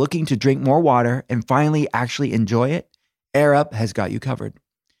there that are looking to drink more water and finally actually enjoy it, Air Up has got you covered.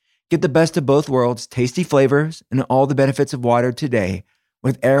 Get the best of both worlds, tasty flavors, and all the benefits of water today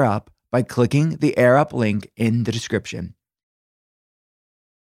with Air Up by clicking the Air Up link in the description.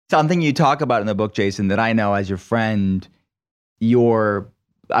 Something you talk about in the book, Jason, that I know as your friend, I don't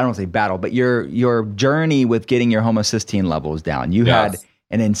want to say battle, but your journey with getting your homocysteine levels down. You had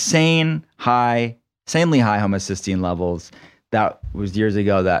an insanely high homocysteine levels. That was years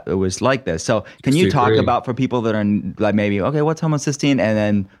ago that it was like this. So can you talk about, for people that are like maybe, okay, what's homocysteine? And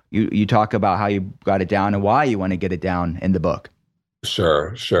then you talk about how you got it down and why you want to get it down in the book.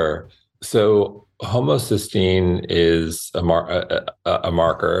 Sure. So homocysteine is a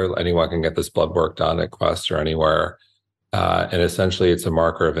marker. Anyone can get this blood work done at Quest or anywhere. And essentially, it's a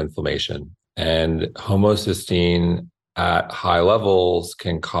marker of inflammation. And homocysteine at high levels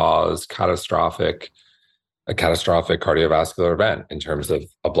can cause a catastrophic cardiovascular event in terms of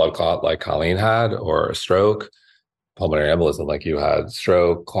a blood clot like Colleen had, or a stroke, pulmonary embolism like you had,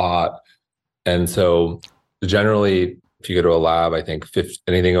 stroke, clot. And so generally, if you go to a lab, I think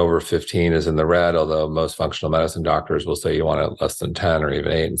anything over 15 is in the red, although most functional medicine doctors will say you want it less than 10 or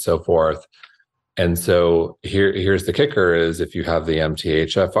even 8 and so forth. And so here's the kicker is if you have the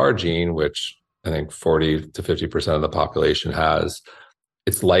MTHFR gene, which I think 40 to 50% of the population has,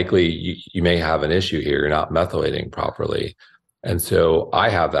 it's likely you may have an issue here. You're not methylating properly. And so I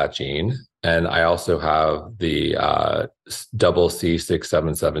have that gene, and I also have the double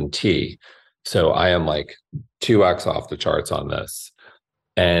C677T. So I am like 2x off the charts on this.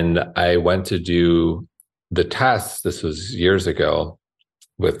 And I went to do the tests, this was years ago,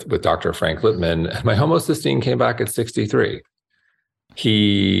 with Dr. Frank Littman, and my homocysteine came back at 63.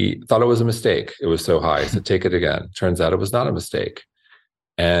 He thought it was a mistake. It was so high. He said, take it again. Turns out it was not a mistake.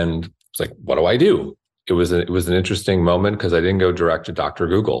 And it's like, what do I do? It was an interesting moment because I didn't go direct to Dr.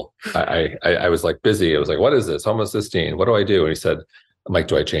 Google. I was like busy. I was like, what is this? Homocysteine. What do I do? And he said, I'm like,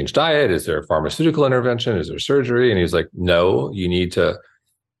 do I change diet? Is there a pharmaceutical intervention? Is there surgery? And he's like, no, you need to,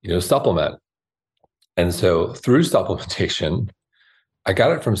 supplement. And so through supplementation, I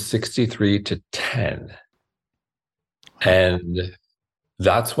got it from 63 to 10. And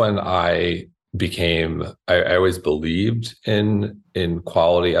that's when I always believed in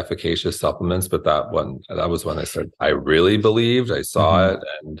quality, efficacious supplements, but that was when I started, I really believed. I saw it,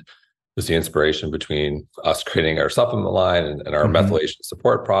 and it was the inspiration between us creating our supplement line and our methylation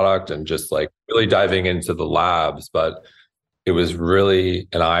support product, and just like really diving into the labs. But it was really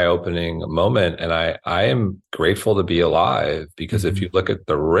an eye-opening moment, and I am grateful to be alive, because if you look at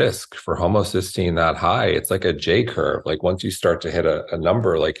the risk for homocysteine that high, it's like a J curve. Like once you start to hit a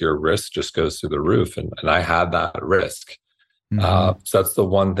number, like your risk just goes through the roof, and I had that risk. So that's the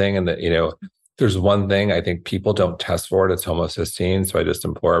one thing, and that there's one thing I think people don't test for it. It's homocysteine. So I just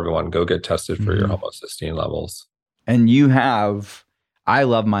implore everyone, go get tested for your homocysteine levels. And I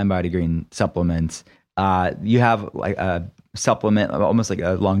love Mind Body Green supplements. You have like a supplement, almost like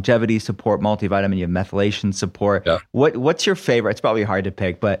a longevity support, multivitamin. You have methylation support. Yeah. What's your favorite? It's probably hard to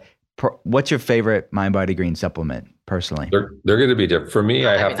pick, but what's your favorite Mind Body Green supplement personally? They're going to be different. For me,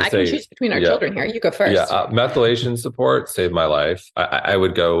 I have to say, I can choose between our children here. You go first. Yeah, methylation support saved my life. I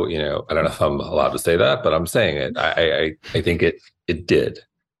would go, I don't know if I'm allowed to say that, but I'm saying it. I think it did.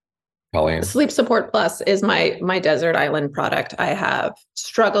 Colleen? Sleep Support Plus is my desert island product. I have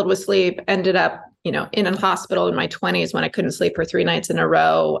struggled with sleep, ended up, in a hospital in my 20s when I couldn't sleep for 3 nights in a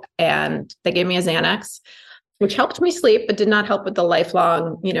row. And they gave me a Xanax, which helped me sleep, but did not help with the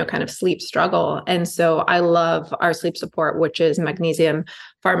lifelong, kind of sleep struggle. And so I love our sleep support, which is magnesium,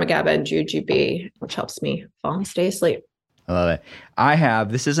 pharmagaba, and jujube, which helps me fall and stay asleep. I love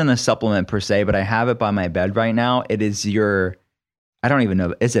it. This isn't a supplement per se, but I have it by my bed right now. It is I don't even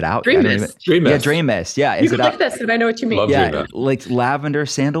know. Is it out? Dream Mist. Yeah, Dream Mist. Yeah. Is it out? This, and I know what you mean. Love like lavender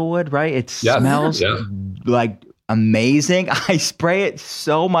sandalwood, right? It smells like amazing. I spray it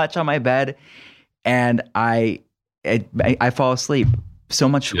so much on my bed, and I fall asleep so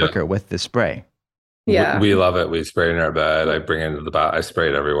much quicker with the spray. Yeah, we love it. We spray it in our bed. I bring it into the bath. I spray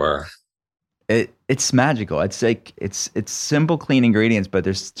it everywhere. It's magical. It's like it's simple, clean ingredients, but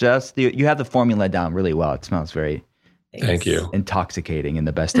there's just you have the formula down really well. It smells very. Thank you. Intoxicating in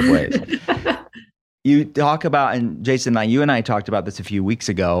the best of ways. You talk about, and Jason, you and I talked about this a few weeks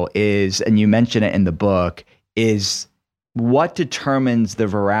ago, and you mention it in the book, is what determines the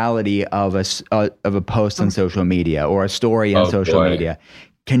virality of a post on social media or a story on social media.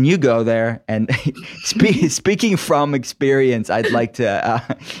 Can you go there? And speaking from experience, I'd like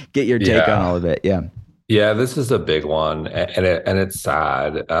to get your take on all of it. Yeah. Yeah, this is a big one, and it's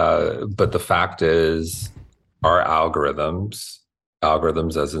sad. But the fact is, our algorithms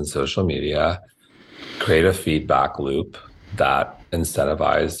as in social media, create a feedback loop that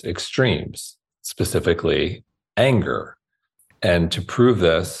incentivize extremes, specifically anger. And to prove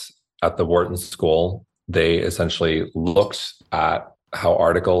this, at the Wharton School, they essentially looked at how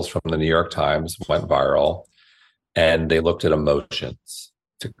articles from the New York Times went viral, and they looked at emotions.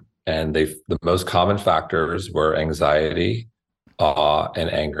 And the most common factors were anxiety, awe,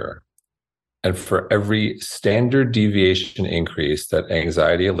 and anger. And for every standard deviation increase that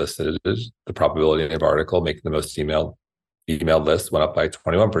anxiety elicited, the probability of an article making the most emailed list went up by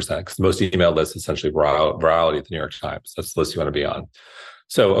 21%, because the most emailed list is essentially virality at the New York Times. That's the list you want to be on.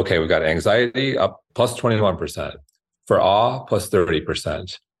 So, okay, we've got anxiety up plus 21%, for awe plus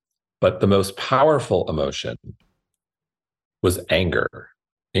 30%. But the most powerful emotion was anger,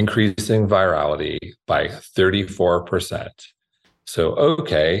 increasing virality by 34%. So,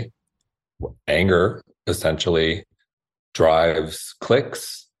 okay, anger essentially drives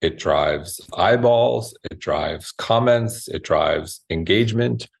clicks, it drives eyeballs, it drives comments, it drives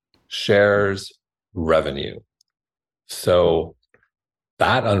engagement, shares, revenue. So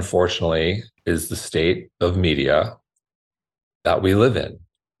that, unfortunately, is the state of media that we live in,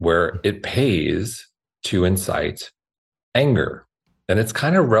 where it pays to incite anger. And it's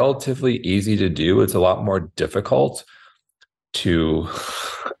kind of relatively easy to do. It's a lot more difficult to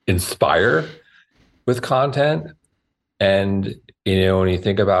inspire with content. And, when you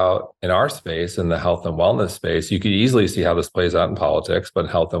think about in our space, in the health and wellness space, you could easily see how this plays out in politics, but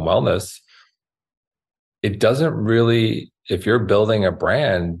health and wellness, it doesn't really, if you're building a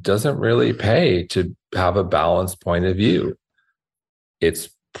brand, doesn't really pay to have a balanced point of view. It's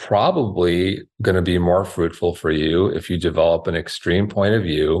probably going to be more fruitful for you if you develop an extreme point of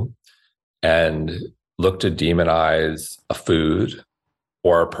view and look to demonize a food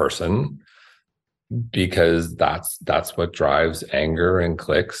or a person, because that's what drives anger and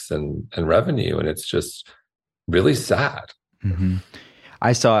clicks and revenue. And it's just really sad. Mm-hmm.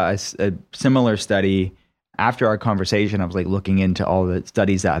 I saw a similar study after our conversation. I was like looking into all the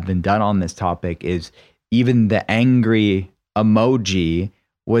studies that have been done on this topic. Is even the angry emoji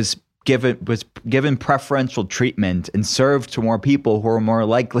was given preferential treatment and served to more people who are more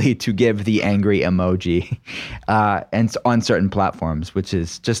likely to give the angry emoji, and on certain platforms, which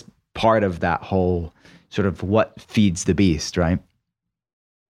is just part of that whole sort of what feeds the beast, right?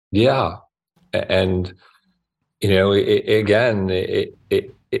 Yeah, and it's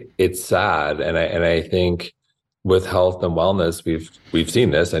sad, and I think with health and wellness, we've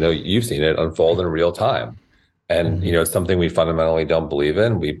seen this. I know you've seen it unfold in real time, and it's something we fundamentally don't believe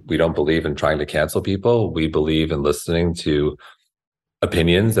in. We don't believe in trying to cancel people. We believe in listening to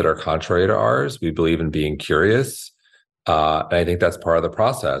opinions that are contrary to ours. We believe in being curious. And I think that's part of the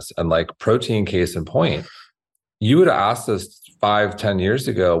process. And like protein, case in point, you would have asked us 5-10 years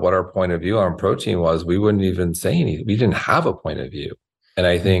ago what our point of view on protein was. We wouldn't even say anything. We didn't have a point of view. And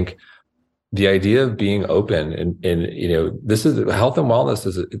I think the idea of being open and this is health and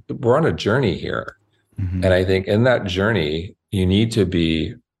wellness we're on a journey here. Mm-hmm. And I think in that journey, you need to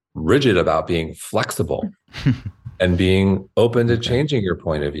be rigid about being flexible and being open to changing your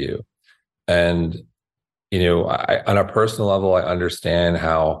point of view. And on a personal level, I understand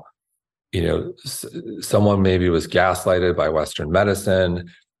how, someone maybe was gaslighted by Western medicine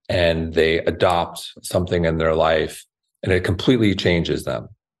and they adopt something in their life and it completely changes them.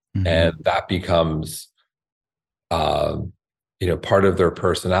 Mm-hmm. And that becomes, part of their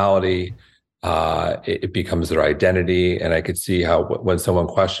personality. It becomes their identity. And I could see how when someone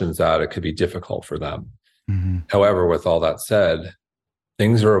questions that, it could be difficult for them. Mm-hmm. However, with all that said,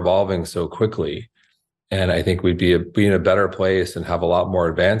 things are evolving so quickly. And I think we'd be in a better place and have a lot more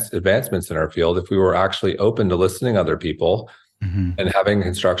advancements in our field if we were actually open to listening to other people mm-hmm. and having a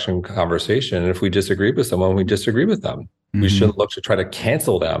construction conversation. And if we disagree with someone, we disagree with them. Mm-hmm. We shouldn't look to try to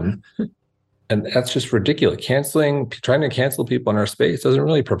cancel them. And that's just ridiculous. Trying to cancel people in our space doesn't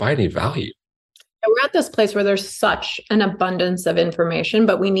really provide any value. We're at this place where there's such an abundance of information,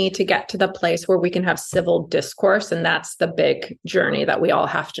 but we need to get to the place where we can have civil discourse. And that's the big journey that we all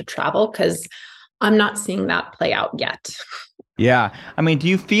have to travel, because I'm not seeing that play out yet. Yeah. I mean, do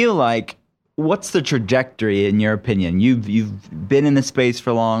you feel like, what's the trajectory in your opinion? You've been in the space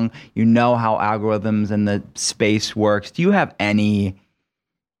for long. You know how algorithms and the space works. Do you have any,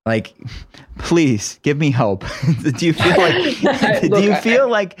 please give me hope. Do you feel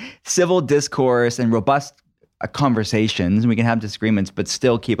like civil discourse and robust conversations, and we can have disagreements, but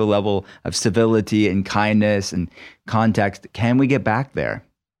still keep a level of civility and kindness and context? Can we get back there?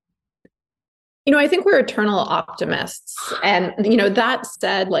 I think we're eternal optimists. And, that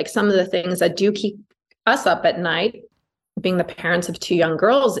said, some of the things that do keep us up at night, being the parents of 2 young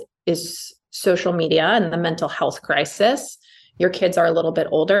girls, is social media and the mental health crisis. Your kids are a little bit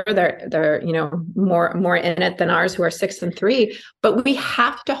older. They're more in it than ours, who are 6 and 3. But we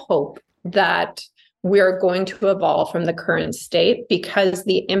have to hope that we're going to evolve from the current state, because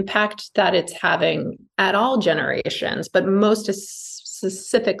the impact that it's having at all generations, but most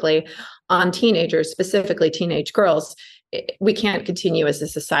specifically on teenagers, specifically teenage girls, we can't continue as a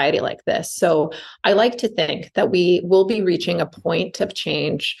society like this. So I like to think that we will be reaching a point of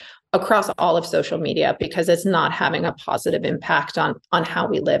change across all of social media, because it's not having a positive impact on how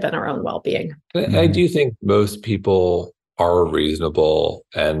we live and our own well-being. I do think most people are reasonable.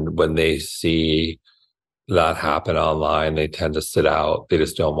 And when they see that happen online, they tend to sit out. They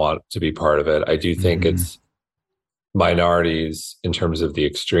just don't want to be part of it. I do think it's minorities in terms of the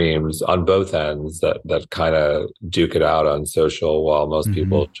extremes on both ends that kind of duke it out on social, while most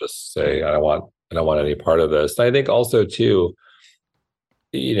people just say, I don't want any part of this. And I think also too,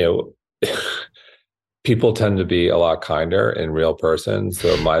 people tend to be a lot kinder in real person.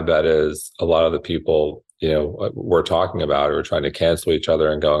 So my bet is a lot of the people, we're talking about, or trying to cancel each other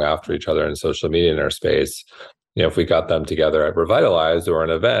and going after each other in social media in our space, if we got them together at Revitalize or an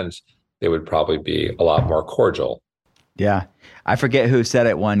event, they would probably be a lot more cordial. Yeah. I forget who said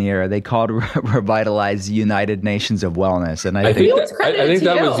it one year. They called Revitalize United Nations of Wellness. And I think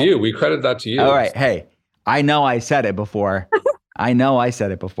that was you. We credit that to you. All right. Hey, I know I said it before.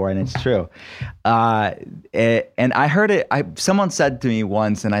 And it's true. And I heard it. Someone said to me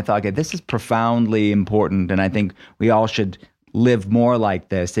once, and I thought, okay, this is profoundly important, and I think we all should live more like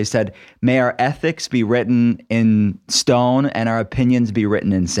this. They said, may our ethics be written in stone and our opinions be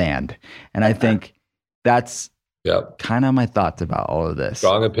written in sand. And I think that's kind of my thoughts about all of this.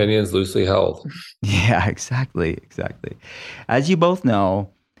 Strong opinions loosely held. Yeah, exactly. As you both know,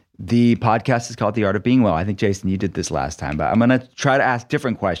 the podcast is called The Art of Being Well. I think, Jason, you did this last time, but I'm going to try to ask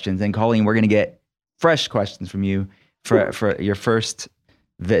different questions. And Colleen, we're going to get fresh questions from you for your first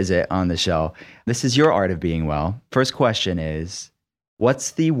visit on the show. This is your Art of Being Well. First question is,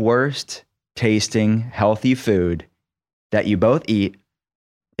 what's the worst tasting healthy food that you both eat?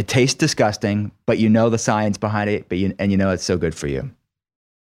 It tastes disgusting, but you know the science behind it, and you know it's so good for you.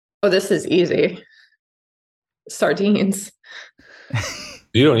 Oh, this is easy. Sardines.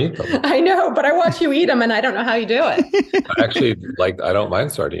 You don't eat them. I know, but I watch you eat them and I don't know how you do it. I don't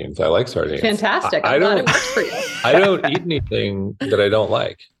mind sardines. I like sardines. Fantastic. I'm glad it works for you. I don't eat anything that I don't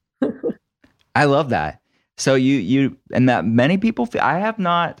like. I love that. So you and that many people, I have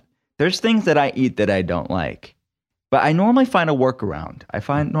not, there's things that I eat that I don't like, but I normally find a workaround.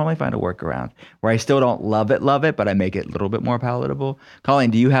 Normally find a workaround where I still don't love it, but I make it a little bit more palatable.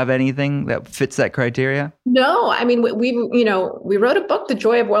 Colleen, do you have anything that fits that criteria? No, I mean, we wrote a book, The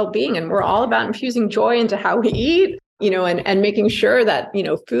Joy of Well-Being, and we're all about infusing joy into how we eat, and making sure that,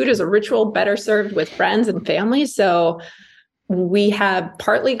 food is a ritual better served with friends and family. So we have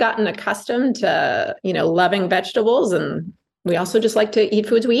partly gotten accustomed to, loving vegetables, and we also just like to eat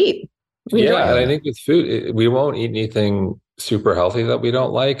foods we eat. And I think with food, we won't eat anything super healthy that we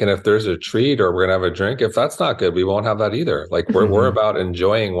don't like. And if there's a treat or we're gonna have a drink, if that's not good, we won't have that either. Like we're about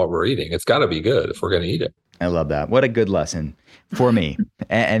enjoying what we're eating. It's got to be good if we're gonna eat it. I love that. What a good lesson for me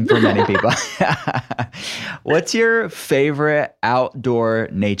and for many people. What's your favorite outdoor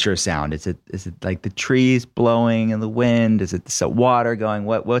nature sound? Is it like the trees blowing in the wind? Is it the water going?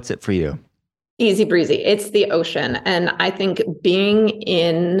 What's it for you? Easy breezy. It's the ocean. And I think being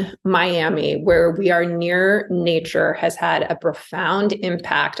in Miami, where we are near nature, has had a profound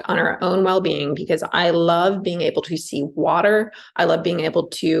impact on our own well-being, because I love being able to see water. I love being able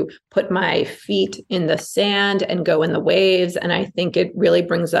to put my feet in the sand and go in the waves. And I think it really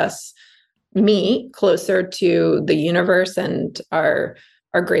brings me closer to the universe and our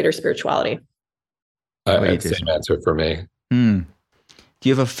greater spirituality. Same answer for me. Do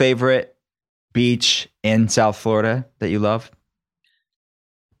you have a favorite beach in South Florida that you love?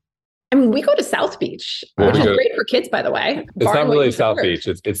 I mean, we go to South Beach, which is great for kids, by the way. It's not really South Beach.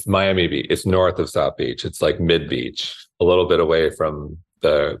 It's Miami Beach. It's north of South Beach. It's like mid beach, a little bit away from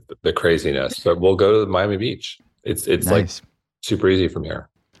the craziness. But we'll go to Miami Beach. It's nice. Like super easy from here.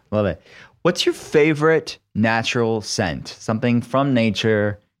 Love it. What's your favorite natural scent? Something from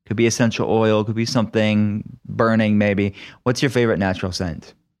nature. Could be essential oil. Could be something burning, maybe. What's your favorite natural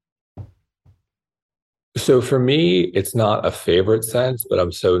scent? So for me, it's not a favorite scent, but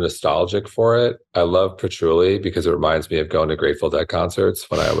I'm so nostalgic for it. I love patchouli because it reminds me of going to Grateful Dead concerts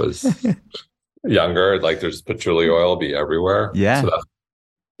when I was younger. Like there's patchouli oil be everywhere. Yeah. So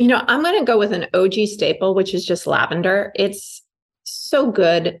I'm going to go with an OG staple, which is just lavender. It's so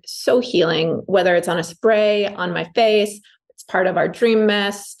good, so healing, whether it's on a spray, on my face, it's part of our dream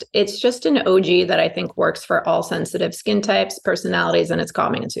mist. It's just an OG that I think works for all sensitive skin types, personalities, and it's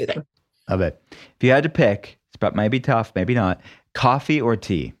calming and soothing. Love it. If you had to pick, it might be tough, maybe not, coffee or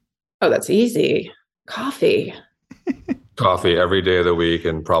tea? Oh, that's easy. Coffee. Coffee every day of the week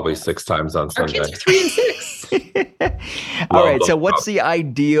and probably 6 times on Sunday. Our kids are 3 and 6. All right. So what's the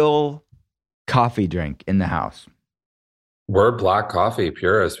ideal coffee drink in the house? We're black coffee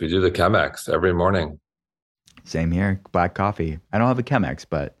purists. We do the Chemex every morning. Same here. Black coffee. I don't have a Chemex,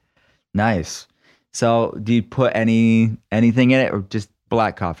 but nice. So do you put anything in it or just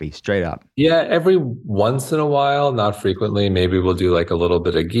black coffee, straight up? Yeah, every once in a while, not frequently. Maybe we'll do like a little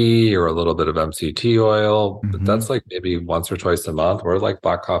bit of ghee or a little bit of MCT oil, but that's like maybe once or twice a month. We're like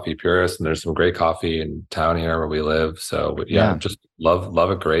black coffee purists, and there's some great coffee in town here where we live. So yeah, just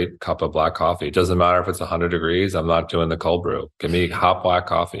love a great cup of black coffee. It doesn't matter if it's 100 degrees. I'm not doing the cold brew. Give me hot black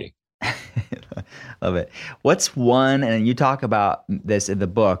coffee. Love it. What's one, and you talk about this in the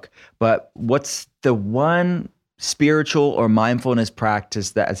book, but what's the one spiritual or mindfulness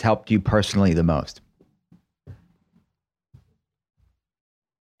practice that has helped you personally the most?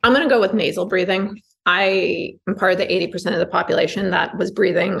 I'm going to go with nasal breathing. I am part of the 80% of the population that was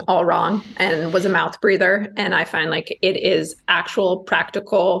breathing all wrong and was a mouth breather. And I find like it is actual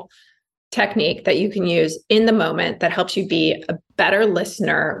practical technique that you can use in the moment that helps you be a better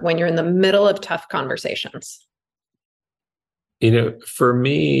listener when you're in the middle of tough conversations. For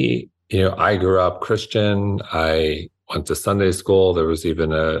me, I grew up Christian. I went to Sunday school. There was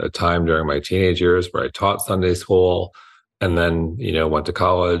even a time during my teenage years where I taught Sunday school, and then, went to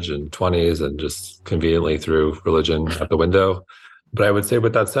college and 20s and just conveniently threw religion out the window. But I would say,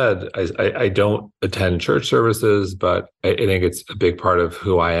 with that said, I don't attend church services, but I think it's a big part of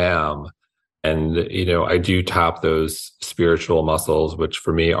who I am. And, I do tap those spiritual muscles, which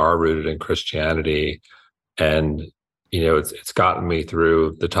for me are rooted in Christianity. And, it's gotten me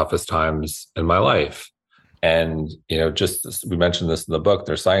through the toughest times in my life. And, we mentioned this in the book,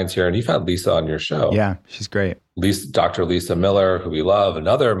 there's science here, and you've had Lisa on your show. Yeah, she's great. Dr. Lisa Miller, who we love,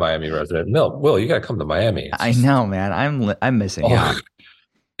 another Miami resident. Will, you got to come to Miami. I know, man. I'm missing out.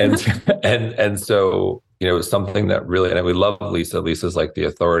 And so, something that really, and we love Lisa. Lisa's like the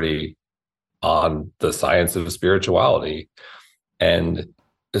authority on the science of spirituality. And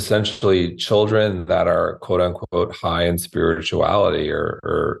essentially, children that are quote unquote high in spirituality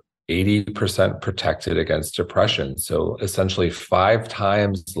are 80% protected against depression. So essentially 5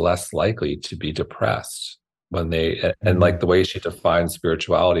 times less likely to be depressed when they, and like the way she defines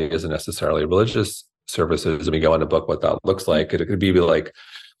spirituality isn't necessarily religious services. And we go in the book what that looks like. It could be like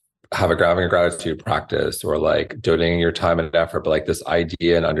having a gratitude practice, or like donating your time and effort, but like this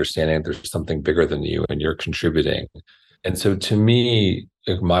idea and understanding there's something bigger than you and you're contributing. And so to me,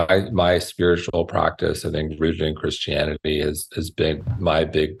 my spiritual practice, I think rooted in Christianity, has been my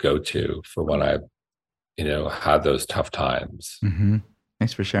big go-to for when I've, had those tough times. Mm-hmm.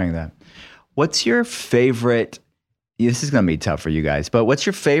 Thanks for sharing that. What's your favorite, this is going to be tough for you guys, but what's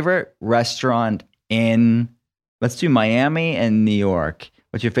your favorite restaurant in, let's do Miami and New York.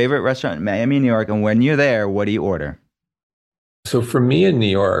 What's your favorite restaurant in Miami and New York? And when you're there, what do you order? So for me in New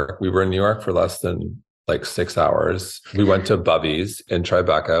York, we were in New York for less than like 6 hours. We went to Bubby's in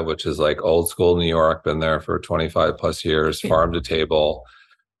Tribeca, which is like old school New York, been there for 25 plus years, farm to table.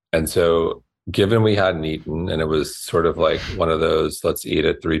 And so given we hadn't eaten, and it was sort of like one of those, let's eat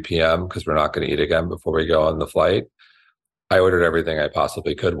at 3 p.m. because we're not going to eat again before we go on the flight, I ordered everything I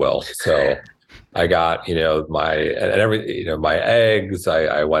possibly could, Will. So I got, my eggs.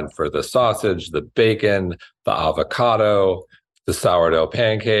 I went for the sausage, the bacon, the avocado, the sourdough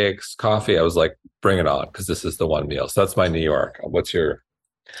pancakes, coffee. I was like, bring it on, because this is the one meal. So that's my New York. What's your?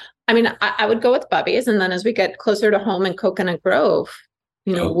 I mean, I would go with Bubby's. And then as we get closer to home in Coconut Grove,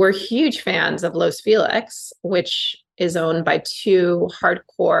 we're huge fans of Los Felix, which is owned by 2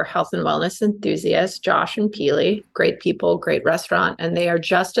 hardcore health and wellness enthusiasts, Josh and Peely. Great people, great restaurant. And they are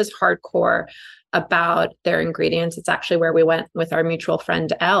just as hardcore about their ingredients. It's actually where we went with our mutual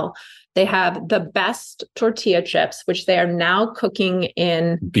friend, Elle. They have the best tortilla chips, which they are now cooking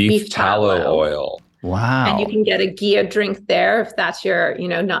in beef tallow oil. Wow. And you can get a Gia drink there if that's your,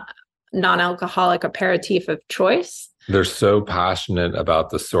 non-alcoholic aperitif of choice. They're so passionate about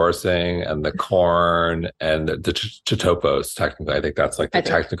the sourcing and the corn and the chitopos. Technically, I think that's like the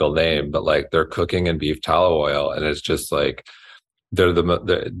technical name, but like they're cooking in beef tallow oil, and it's just like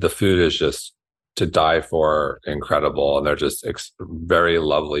the food is just to die for, incredible, and they're just very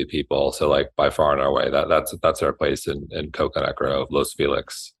lovely people. So like by far and away, that's our place in Coconut Grove, Los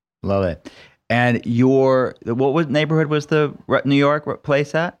Felix. Love it. And what neighborhood was the New York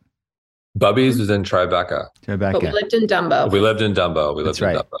place at? Bubby's was in Tribeca. But we lived in Dumbo. We lived in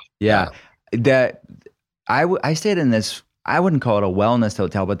Dumbo. Yeah. I stayed in this, I wouldn't call it a wellness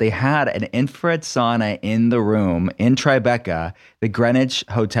hotel, but they had an infrared sauna in the room in Tribeca, the Greenwich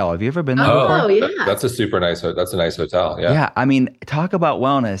Hotel. Have you ever been there before? Oh, yeah. That's a super nice, that's a nice hotel. Yeah. Yeah. I mean, talk about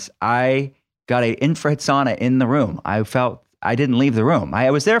wellness. I got an infrared sauna in the room. I didn't leave the room.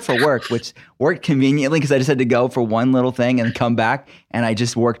 I was there for work, which worked conveniently because I just had to go for one little thing and come back. And I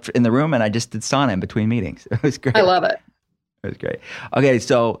just worked in the room, and I just did sauna in between meetings. It was great. I love it. That's great. Okay,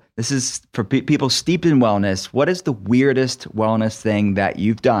 so this is for people steeped in wellness. What is the weirdest wellness thing that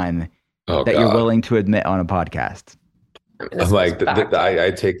you've done that you're willing to admit on a podcast? I'm like,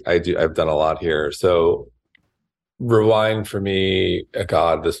 I've done a lot here. So rewind for me,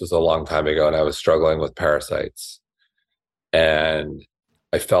 God, this was a long time ago, and I was struggling with parasites. And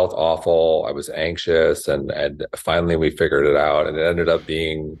I felt awful. I was anxious, and finally we figured it out. And it ended up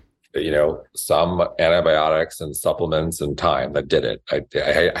being, some antibiotics and supplements and time that did it.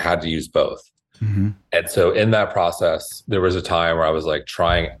 I had to use both. Mm-hmm. And so in that process, there was a time where I was like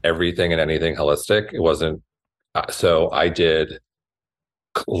trying everything and anything holistic. It wasn't. So I did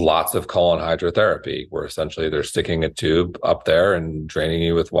lots of colon hydrotherapy, where essentially they're sticking a tube up there and draining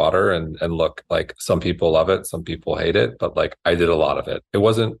you with water. And look, like, some people love it, some people hate it, but like, I did a lot of it.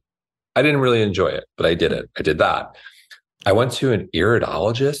 I didn't really enjoy it, but I did it. I did that. I went to an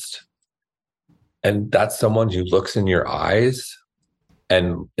iridologist, and that's someone who looks in your eyes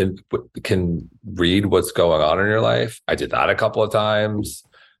and can read what's going on in your life. I did that a couple of times,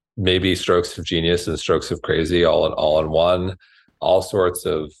 maybe strokes of genius and strokes of crazy all in one. All sorts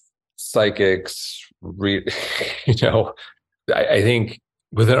of psychics, I think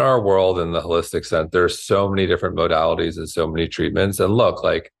within our world in the holistic sense, there's so many different modalities and so many treatments. And look,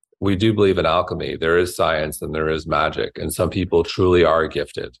 like, we do believe in alchemy. There is science and there is magic. And some people truly are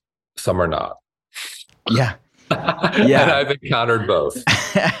gifted. Some are not. Yeah. Yeah. And I've encountered both.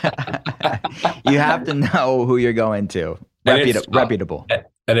 You have to know who you're going to. Reputable.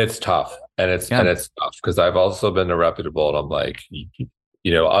 And it's tough. And it's tough because I've also been to reputable, and I'm like,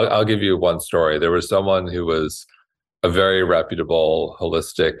 I'll give you one story. There was someone who was a very reputable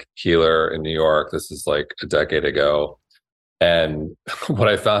holistic healer in New York. This is like a decade ago. And what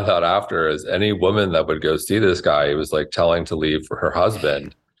I found out after is any woman that would go see this guy, he was like telling to leave for her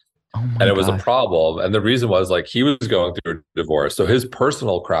husband. And it was a problem. And the reason was, like, he was going through a divorce. So his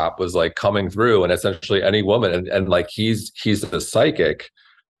personal crap was like coming through, and essentially any woman, and like he's a psychic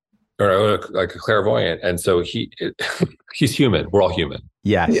or like a clairvoyant. And so he's human. We're all human.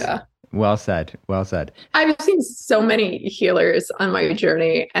 Yes. Yeah. Well said. Well said. I've seen so many healers on my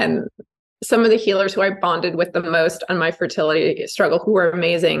journey, and some of the healers who I bonded with the most on my fertility struggle, who were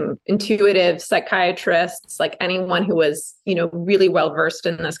amazing, intuitive psychiatrists, like anyone who was, really well-versed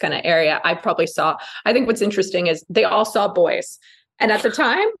in this kind of area. I think what's interesting is they all saw boys. And at the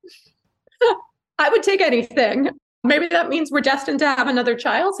time, I would take anything. Maybe that means we're destined to have another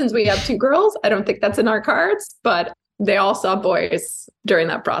child since we have 2 girls. I don't think that's in our cards, but they all saw boys during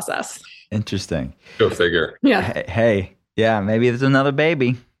that process. Interesting. Go figure. Yeah. Hey, yeah, maybe there's another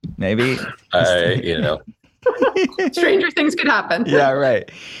baby. Maybe. Stranger things could happen. Yeah, right.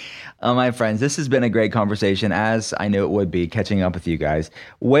 My friends, this has been a great conversation, as I knew it would be, catching up with you guys.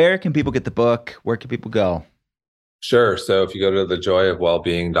 Where can people get the book? Where can people go? Sure. So if you go to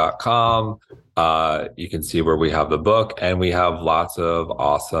thejoyofwellbeing.com, you can see where we have the book, and we have lots of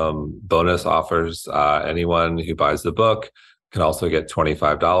awesome bonus offers. Anyone who buys the book can also get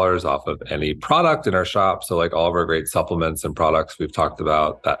 $25 off of any product in our shop. So like all of our great supplements and products we've talked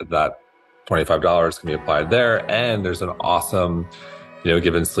about, that $25 can be applied there. And there's an awesome,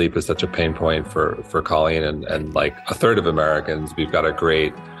 given sleep is such a pain point for Colleen and like a third of Americans, we've got a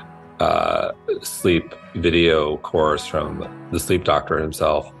great sleep video course from the sleep doctor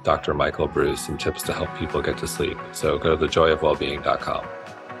himself, Dr. Michael Bruce, some tips to help people get to sleep. So go to thejoyofwellbeing.com.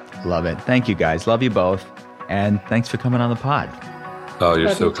 Love it. Thank you, guys. Love you both. And thanks for coming on the pod. Oh,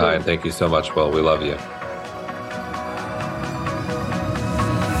 you're so kind. Thank you so much, Will. We love you.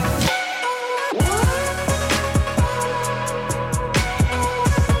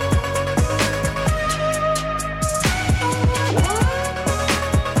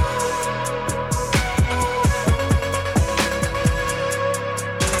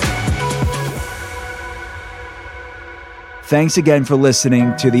 Thanks again for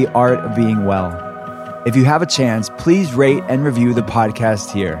listening to The Art of Being Well. If you have a chance, please rate and review the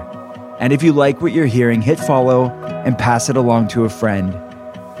podcast here. And if you like what you're hearing, hit follow and pass it along to a friend.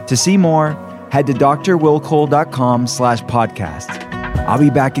 To see more, head to drwillcole.com/podcast. I'll be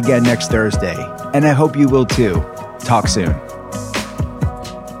back again next Thursday, and I hope you will too. Talk soon.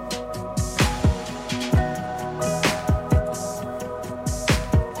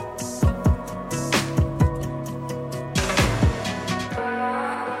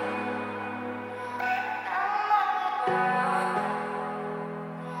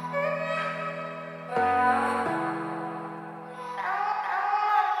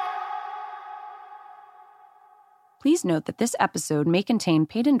 Please note that this episode may contain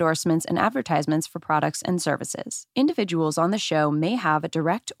paid endorsements and advertisements for products and services. Individuals on the show may have a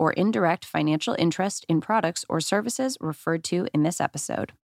direct or indirect financial interest in products or services referred to in this episode.